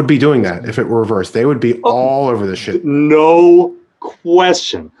right would be doing that if it were reversed. They would be all over the shit. No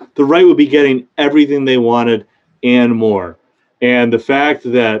question. The right would be getting everything they wanted and more. And the fact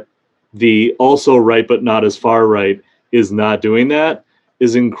that the also right but not as far right is not doing that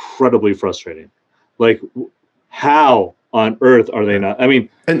is incredibly frustrating. Like, how on earth are they not? I mean,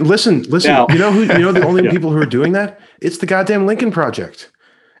 and listen, now, the only people who are doing that? It's the goddamn Lincoln Project.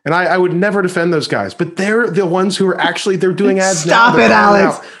 And I would never defend those guys, but they're the ones who are they're doing ads now. Stop it,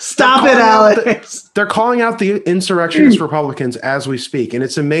 Alex. Stop it, Alex. They're calling out the insurrectionist Republicans as we speak. And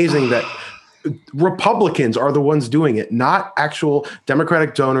it's amazing that Republicans are the ones doing it, not actual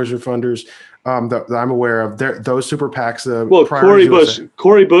Democratic donors or funders that I'm aware of. Those super PACs.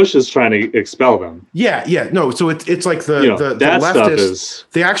 Cory Bush is trying to expel them. Yeah. No, so it's like the leftists,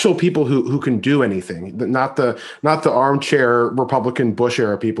 the actual people who can do anything, not the armchair Republican Bush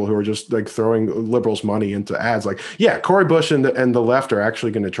era people who are just like throwing liberals money into ads. Like, yeah, Cory Bush and the left are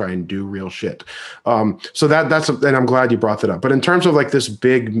actually going to try and do real shit. So that's and I'm glad you brought that up. But in terms of like this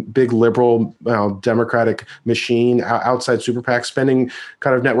big liberal Democratic machine outside super PAC spending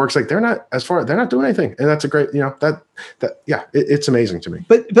kind of networks, like they're not doing anything, and that's a great it's amazing to me.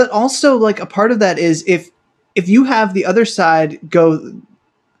 But also, like, a part of that is if you have the other side go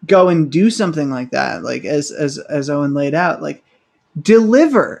and do something like that, like as Owen laid out, like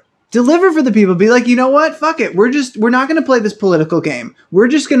deliver for the people. Be like, you know what, fuck it, we're not going to play this political game. We're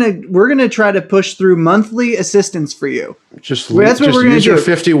going to try to push through monthly assistance for you. That's what we're going to do. Use your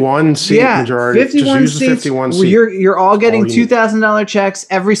 51 seat majority. 51 seats. 51 seats. You're all getting $2,000 checks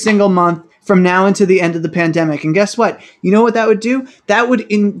every single month from now until the end of the pandemic. And guess what? You know what that would do? That would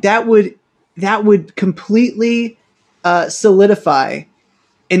completely solidify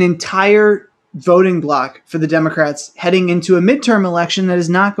an entire voting block for the Democrats heading into a midterm election that is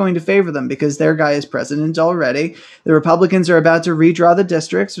not going to favor them because their guy is president already. The Republicans are about to redraw the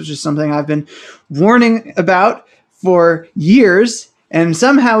districts, which is something I've been warning about for years, and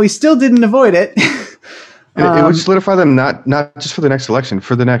somehow we still didn't avoid it. It would solidify them not just for the next election,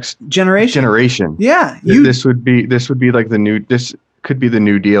 for the next generation. Yeah, this would be like this could be the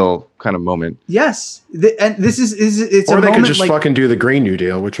New Deal kind of moment. Yes, and this is it's or a they moment could just like, fucking do the Green New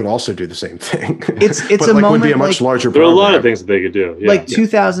Deal, which would also do the same thing. It's but a moment would be a much larger. There are a lot of things that they could do, like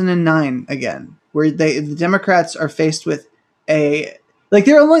 2009 again, where the Democrats are faced with they're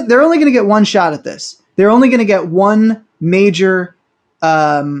only going to get one shot at this. They're only going to get one major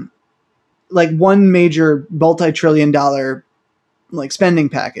multi-trillion-dollar like spending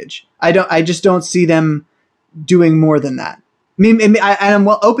package. I just don't see them doing more than that. I mean, I'm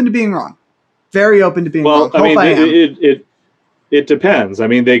open to being wrong. Very open to being wrong. It depends. I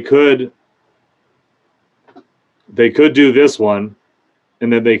mean, they could do this one,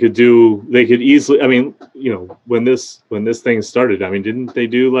 and then they could easily. I mean, when this thing started, I mean, didn't they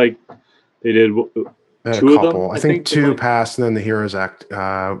do like they did A Two of them, couple. I I think think, two like- passed, and then the Heroes Act.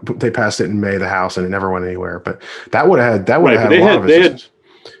 They passed it in May, the House, and it never went anywhere. But that would have had Right, a but lot of they assistance.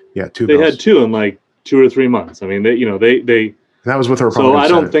 Yeah, two they bills. had two in like 2 or 3 months. I mean, they And that was with the so Republican I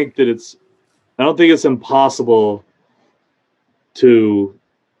don't Senate. think that I don't think it's impossible to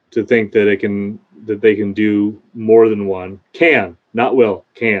think that they can do more than one. Can, not will,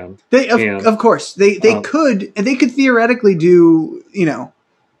 can. Of course they could theoretically do,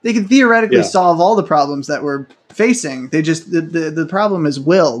 they could theoretically Yeah. solve all the problems that we're facing. They just the problem is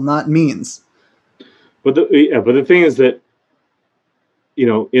will, not means. But the thing is that,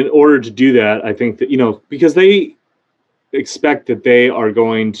 in order to do that, I think that, because they expect that they are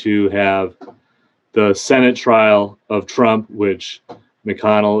going to have the Senate trial of Trump, which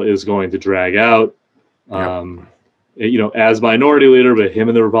McConnell is going to drag out, as minority leader, but him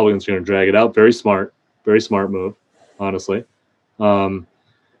and the Republicans are going to drag it out. Very smart move, honestly. There are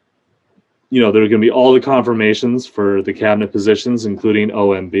going to be all the confirmations for the cabinet positions, including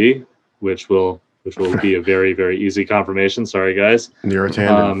OMB, which will be a very, very easy confirmation. Sorry, guys. You're a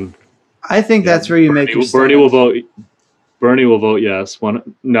tandem. I think that's where you make your Bernie stand. will vote. Bernie will vote yes.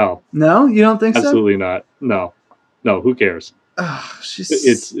 No, You don't think absolutely not. No. Who cares?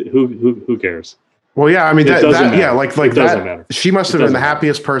 It's who cares? Well, yeah, I mean It doesn't matter. yeah, like It doesn't that. matter. She must It have been the doesn't matter.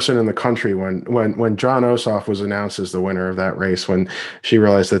 happiest person in the country when John Ossoff was announced as the winner of that race. When she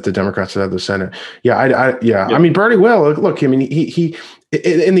realized that the Democrats had the Senate. Yeah, I mean, Bernie will look. I mean, he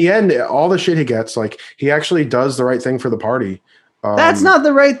in the end, all the shit he gets, like he actually does the right thing for the party. That's not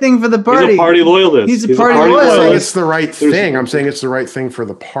the right thing for the party. He's a party loyalist. He's a party I'm not saying loyalist. it's the right thing. I'm saying it's the right thing for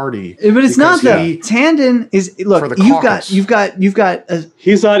the party. But it's not because though. Tandon is look. For the You've caucus. got.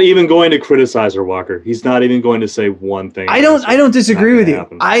 He's not even going to criticize her, Walker. He's not even going to say one thing. I don't disagree Not with gonna you.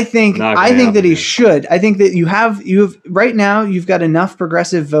 happen. I think Not gonna that happen, he man. should. I think that you have right now. You've got enough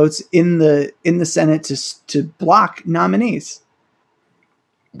progressive votes in the Senate to block nominees.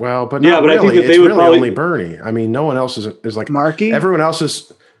 Well, but Yeah, not but I really. think that they it's would really probably- only Bernie. I mean, no one else is like Markey. everyone else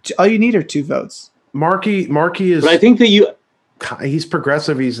is. All you need are 2 votes. Markey is. But I think that he's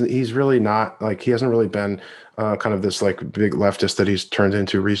progressive. He's really not like he hasn't really been kind of this like big leftist that he's turned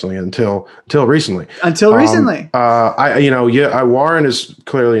into recently until recently. Until recently. Warren is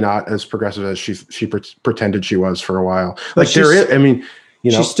clearly not as progressive as she pretended she was for a while. But Like there is, I mean,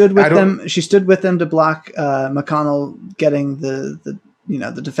 she stood with them. She stood with them to block McConnell getting the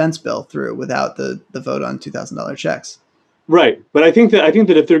defense bill through without the vote on $2,000 checks. right. But I think that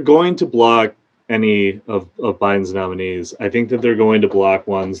if they're going to block any of Biden's nominees, I think that they're going to block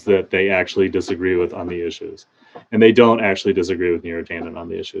ones that they actually disagree with on the issues, and they don't actually disagree with Neera Tanden on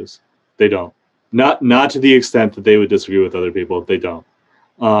the issues. They don't. Not to the extent that they would disagree with other people. They don't.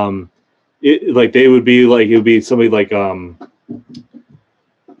 It would be somebody like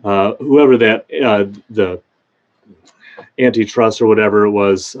whoever that the antitrust or whatever it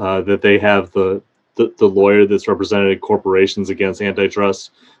was that they have the lawyer that's represented corporations against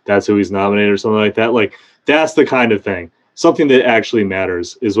antitrust. That's who he's nominated or something like that. Like that's the kind of thing. Something that actually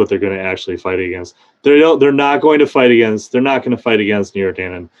matters is what they're going to actually fight against. They're not going to fight against Neera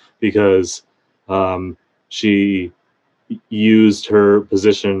Tanden because she used her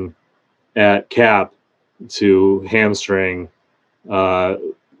position at CAP to hamstring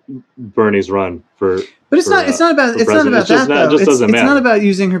Bernie's run for. But it's not about that though. It just doesn't it's matter. not about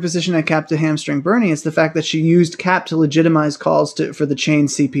using her position at CAP to hamstring Bernie. It's the fact that she used CAP to legitimize calls for the chain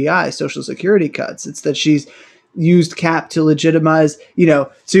CPI, Social Security cuts. It's that she's used CAP to legitimize,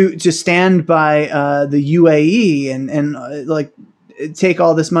 to stand by the UAE and like take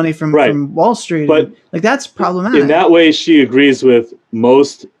all this money from Wall Street. But like that's problematic. In that way, she agrees with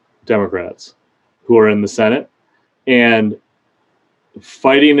most Democrats who are in the Senate, and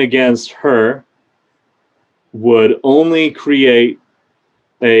fighting against her would only create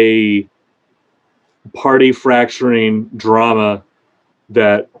a party fracturing drama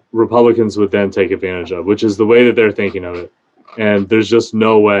that Republicans would then take advantage of, which is the way that they're thinking of it. And there's just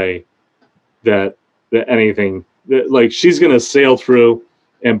no way that anything like she's going to sail through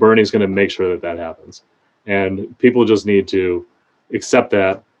and Bernie's going to make sure that happens. And people just need to accept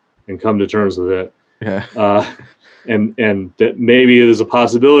that and come to terms with it. Yeah. And that maybe there's a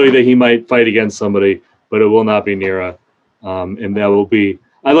possibility that he might fight against somebody, but it will not be Neera. And that will be,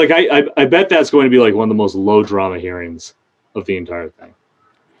 I bet that's going to be like one of the most low drama hearings of the entire thing.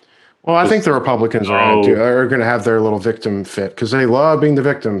 Well, I think the Republicans are going to have their little victim fit because they love being the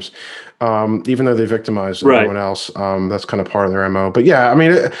victims, even though they victimize everyone else. That's kind of part of their MO. But yeah, I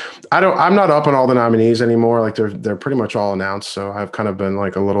mean, I'm not up on all the nominees anymore. Like they're pretty much all announced, so I've kind of been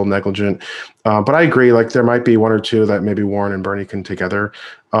like a little negligent. But I agree. Like there might be one or two that maybe Warren and Bernie can together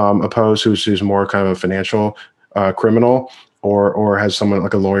oppose, who's more kind of a financial criminal, or has someone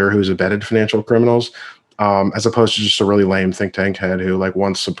like a lawyer who's embedded financial criminals. As opposed to just a really lame think tank head who like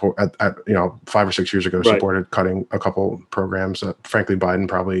once 5 or 6 years ago supported cutting a couple programs that frankly Biden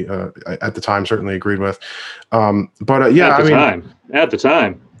probably at the time certainly agreed with. At the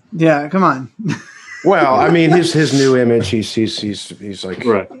time. Yeah, come on. Well, I mean his new image, he's like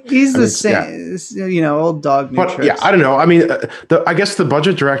He's the same, old dog. But yeah, I don't know. I mean, I guess the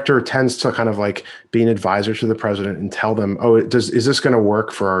budget director tends to kind of like be an advisor to the president and tell them, is this going to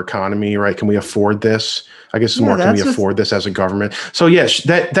work for our economy? Right? Can we afford this? I guess more, can we afford this as a government? So yes,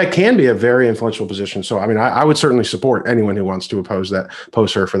 that can be a very influential position. So I mean, I would certainly support anyone who wants to oppose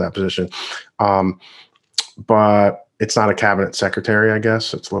her for that position. But it's not a cabinet secretary. I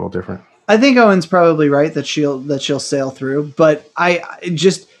guess it's a little different. I think Owen's probably right that she'll sail through, but I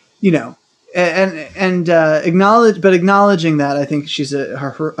just acknowledging that I think she's a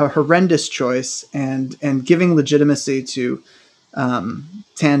horrendous choice and giving legitimacy to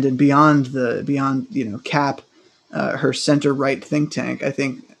Tandon beyond Cap, her center right think tank, I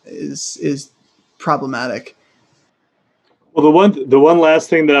think is problematic. Well, the one last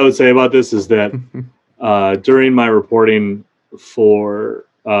thing that I would say about this is that during my reporting for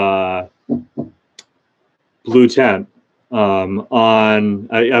Blue Tent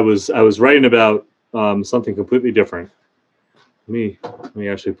I was writing about something completely different. Let me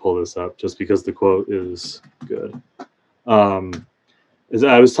actually pull this up just because the quote is good. As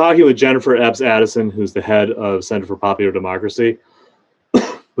I was talking with Jennifer Epps Addison, who's the head of Center for Popular Democracy,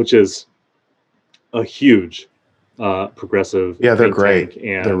 which is a huge progressive. Yeah, they're great.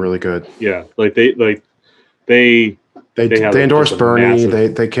 And they're really good. Yeah, they endorsed Bernie.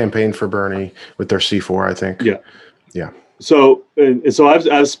 They campaigned for Bernie with their C4, I think. Yeah. So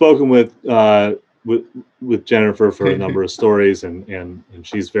I've spoken with Jennifer for a number of stories, and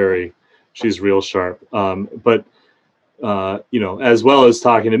she's real sharp. But as well as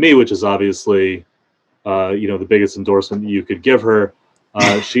talking to me, which is obviously the biggest endorsement that you could give her.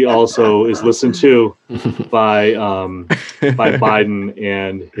 She also is listened to by Biden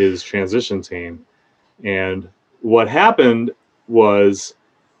and his transition team. And what happened was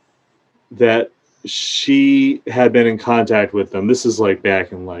that she had been in contact with them. This is like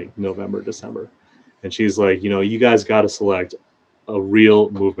back in like November, December. And she's like, you guys got to select a real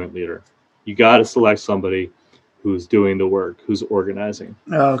movement leader. You got to select somebody who's doing the work, who's organizing.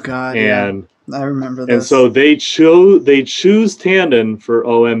 Oh God. And I remember this. And so they choose Tandon for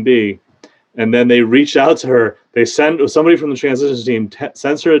OMB, and then they reach out to her. They send somebody from the transition team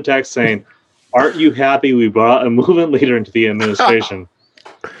sends her a text saying, "Aren't you happy we brought a movement leader into the administration?"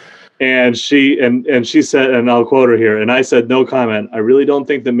 And she said, and I'll quote her here. And I said, "No comment. I really don't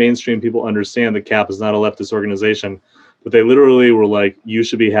think the mainstream people understand that CAP is not a leftist organization, but they literally were like, you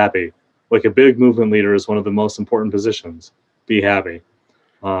should be happy. Like a big movement leader is one of the most important positions. Be happy."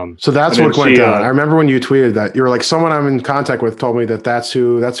 So that's what went down. I remember when you tweeted that, you were like, someone I'm in contact with told me that's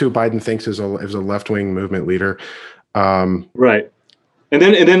who Biden thinks is a left-wing movement leader. Right. And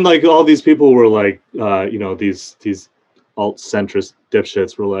then like all these people were like, these alt-centrist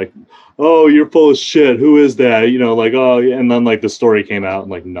dipshits were like, "Oh, you're full of shit. Who is that?" Oh, and then like the story came out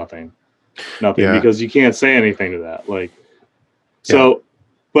and like nothing, because you can't say anything to that. So,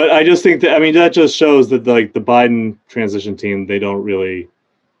 but I just think that, that just shows that like the Biden transition team, they don't really,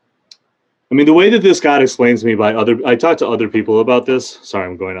 the way that this got explained to me I talked to other people about this. Sorry,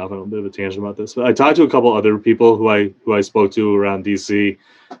 I'm going off on a bit of a tangent about this, but I talked to a couple other people who I spoke to around DC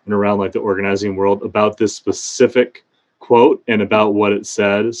and around like the organizing world about this specific quote and about what it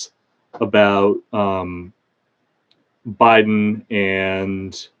says about Biden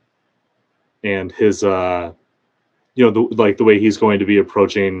and his the way he's going to be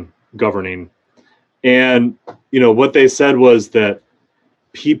approaching governing. And what they said was that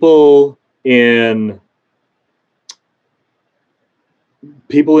people in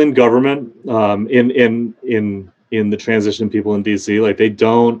government, in the transition, people in DC, like they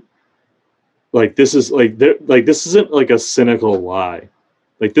don't like this is like this isn't like a cynical lie.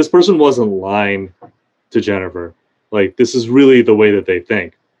 Like this person wasn't lying to Jennifer. Like this is really the way that they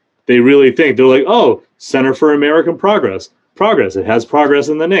think. They really think, they're like, oh, Center for American Progress. Progress. It has progress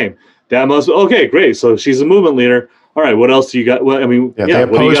in the name. That must, okay, great. So she's a movement leader. all right, what else do you got? Well, I mean, Yeah, yeah,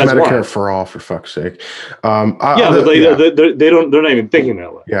 they what do you oppose guys Medicare want? for all, for fuck's sake. But they're not even thinking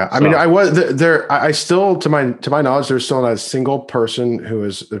that way. Yeah, I So, mean, I was there. I still, to my knowledge, there's still not a single person who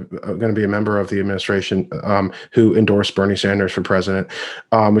is going to be a member of the administration who endorsed Bernie Sanders for president,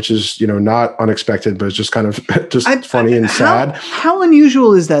 which is not unexpected, but it's just kind of funny and sad. How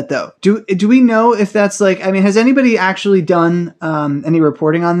unusual is that, though? Do we know if that's like? I mean, has anybody actually done any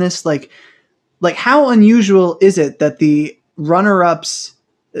reporting on this? Like how unusual is it that the runner-up's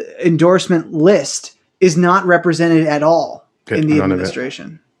endorsement list is not represented at all in the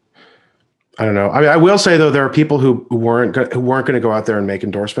administration? I don't know. I mean, I will say though, there are people who weren't going to go out there and make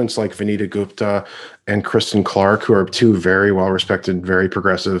endorsements, like Vanita Gupta and Kristen Clark, who are two very well-respected, very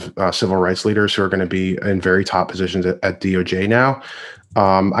progressive civil rights leaders who are going to be in very top positions at DOJ now.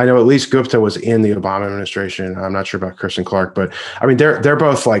 I know at least Gupta was in the Obama administration. I'm not sure about Kristen Clark, but I mean, they're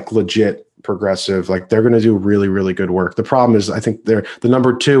both like legit progressive. Like they're going to do really, really good work. The problem is, I think the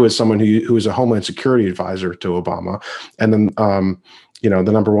number two is someone who is a Homeland Security advisor to Obama, and then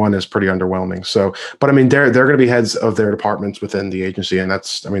the number one is pretty underwhelming. So, but I mean, they're going to be heads of their departments within the agency, and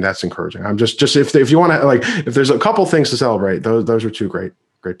that's encouraging. I'm just if you want to, like, if there's a couple things to celebrate, those are two great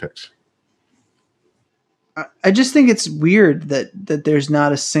picks. I just think it's weird that there's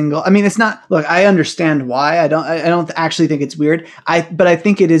not a single. I mean, it's not. Look, I understand why. I don't actually think it's weird. But I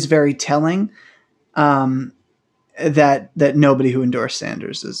think it is very telling that nobody who endorsed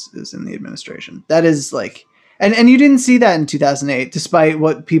Sanders is in the administration. That is like, and you didn't see that in 2008, despite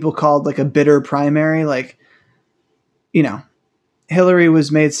what people called like a bitter primary. Like, Hillary was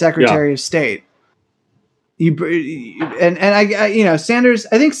made Secretary of State. Sanders.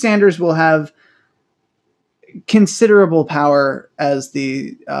 I think Sanders will have considerable power as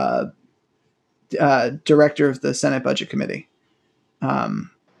the director of the Senate Budget Committee. I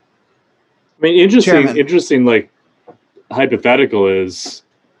mean, interesting, like hypothetical is,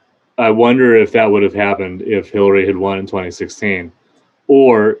 I wonder if that would have happened if Hillary had won in 2016,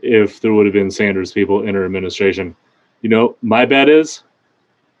 or if there would have been Sanders people in her administration. My bet is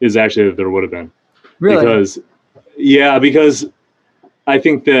actually that there would have been. Really? Because I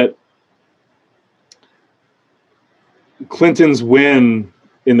think that Clinton's win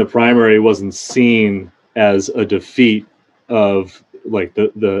in the primary wasn't seen as a defeat of like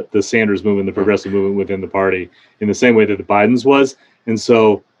the Sanders movement, the progressive movement within the party, in the same way that the Biden's was. And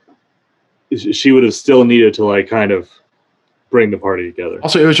so she would have still needed to like kind of bring the party together.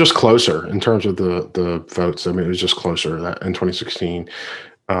 Also, it was just closer in terms of the votes. I mean, it was just closer in 2016.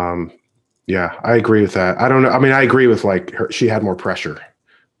 Yeah, I agree with that. I don't know. I mean, I agree with like she had more pressure.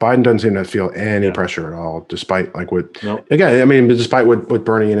 Biden doesn't seem to feel any pressure at all, despite like again, I mean, despite what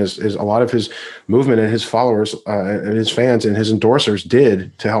Bernie and his a lot of his movement and his followers and his fans and his endorsers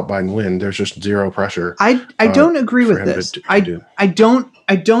did to help Biden win. There's just zero pressure. I don't agree with this. I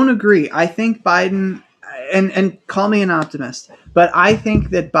don't agree. I think Biden, and call me an optimist, but I think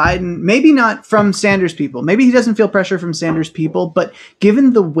that Biden, maybe not from Sanders people, maybe he doesn't feel pressure from Sanders people, but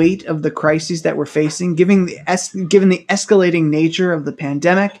given the weight of the crises that we're facing, given the escalating nature of the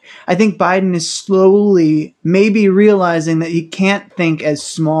pandemic, I think Biden is slowly maybe realizing that he can't think as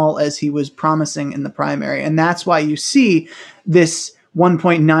small as he was promising in the primary. And that's why you see this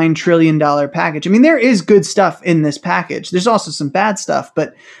 $1.9 trillion package. I mean, there is good stuff in this package. There's also some bad stuff,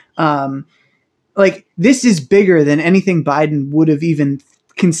 but like this is bigger than anything Biden would have even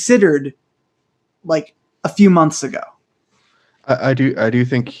considered like a few months ago. I do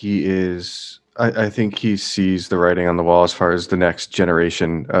think he is. I think he sees the writing on the wall as far as the next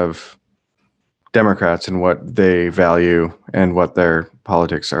generation of Democrats and what they value and what their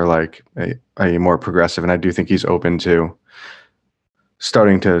politics are like, a more progressive. And I do think he's open to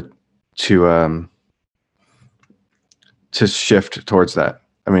starting to shift towards that.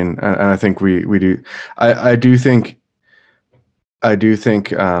 I mean, and I think we do. I do think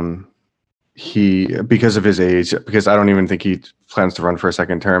he, because of his age, because I don't even think he plans to run for a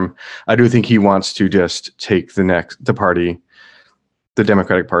second term. I do think he wants to just take the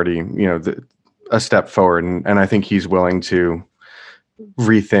Democratic Party, a step forward, and I think he's willing to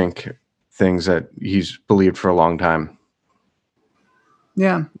rethink things that he's believed for a long time.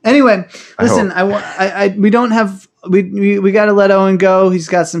 Yeah. Anyway, listen, we don't have. We got to let Owen go. He's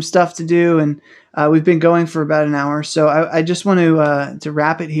got some stuff to do, and we've been going for about an hour. So I just want to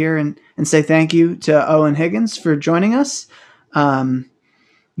wrap it here and say thank you to Owen Higgins for joining us. The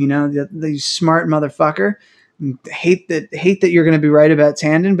smart motherfucker. Hate that you're going to be right about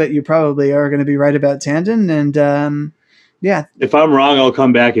Tandon, but you probably are going to be right about Tandon. And yeah, if I'm wrong, I'll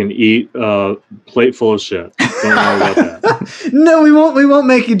come back and eat a plate full of shit. Don't know about that. No, we won't. We won't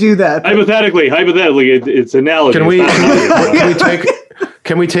make you do that. Hypothetically, it's analogy. Can we, It's not analogy.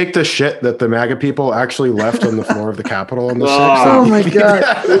 can we take the shit that the MAGA people actually left on the floor of the Capitol on the 6th? Oh my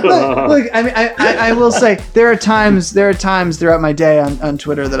god! Look, I mean, I will say there are times throughout my day on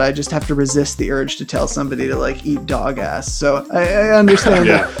Twitter that I just have to resist the urge to tell somebody to like eat dog ass. So I understand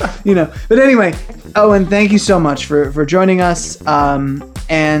that, you know. But anyway, Owen, thank you so much for joining us.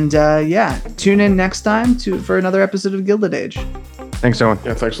 And tune in next time for another episode of Gilded Age. Thanks, Owen.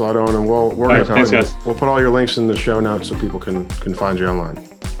 Yeah, thanks a lot, Owen. And we'll Thanks, guys. we'll put all your links in the show notes so people can find you online.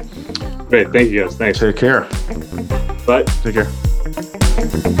 Great. Thank you, guys. Thanks. Take care. Bye. Take care.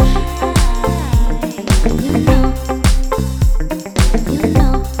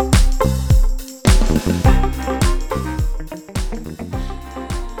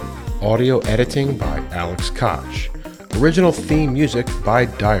 Audio editing by Alex Koch. Original theme music by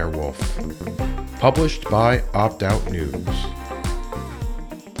Direwolf. Published by Opt Out News.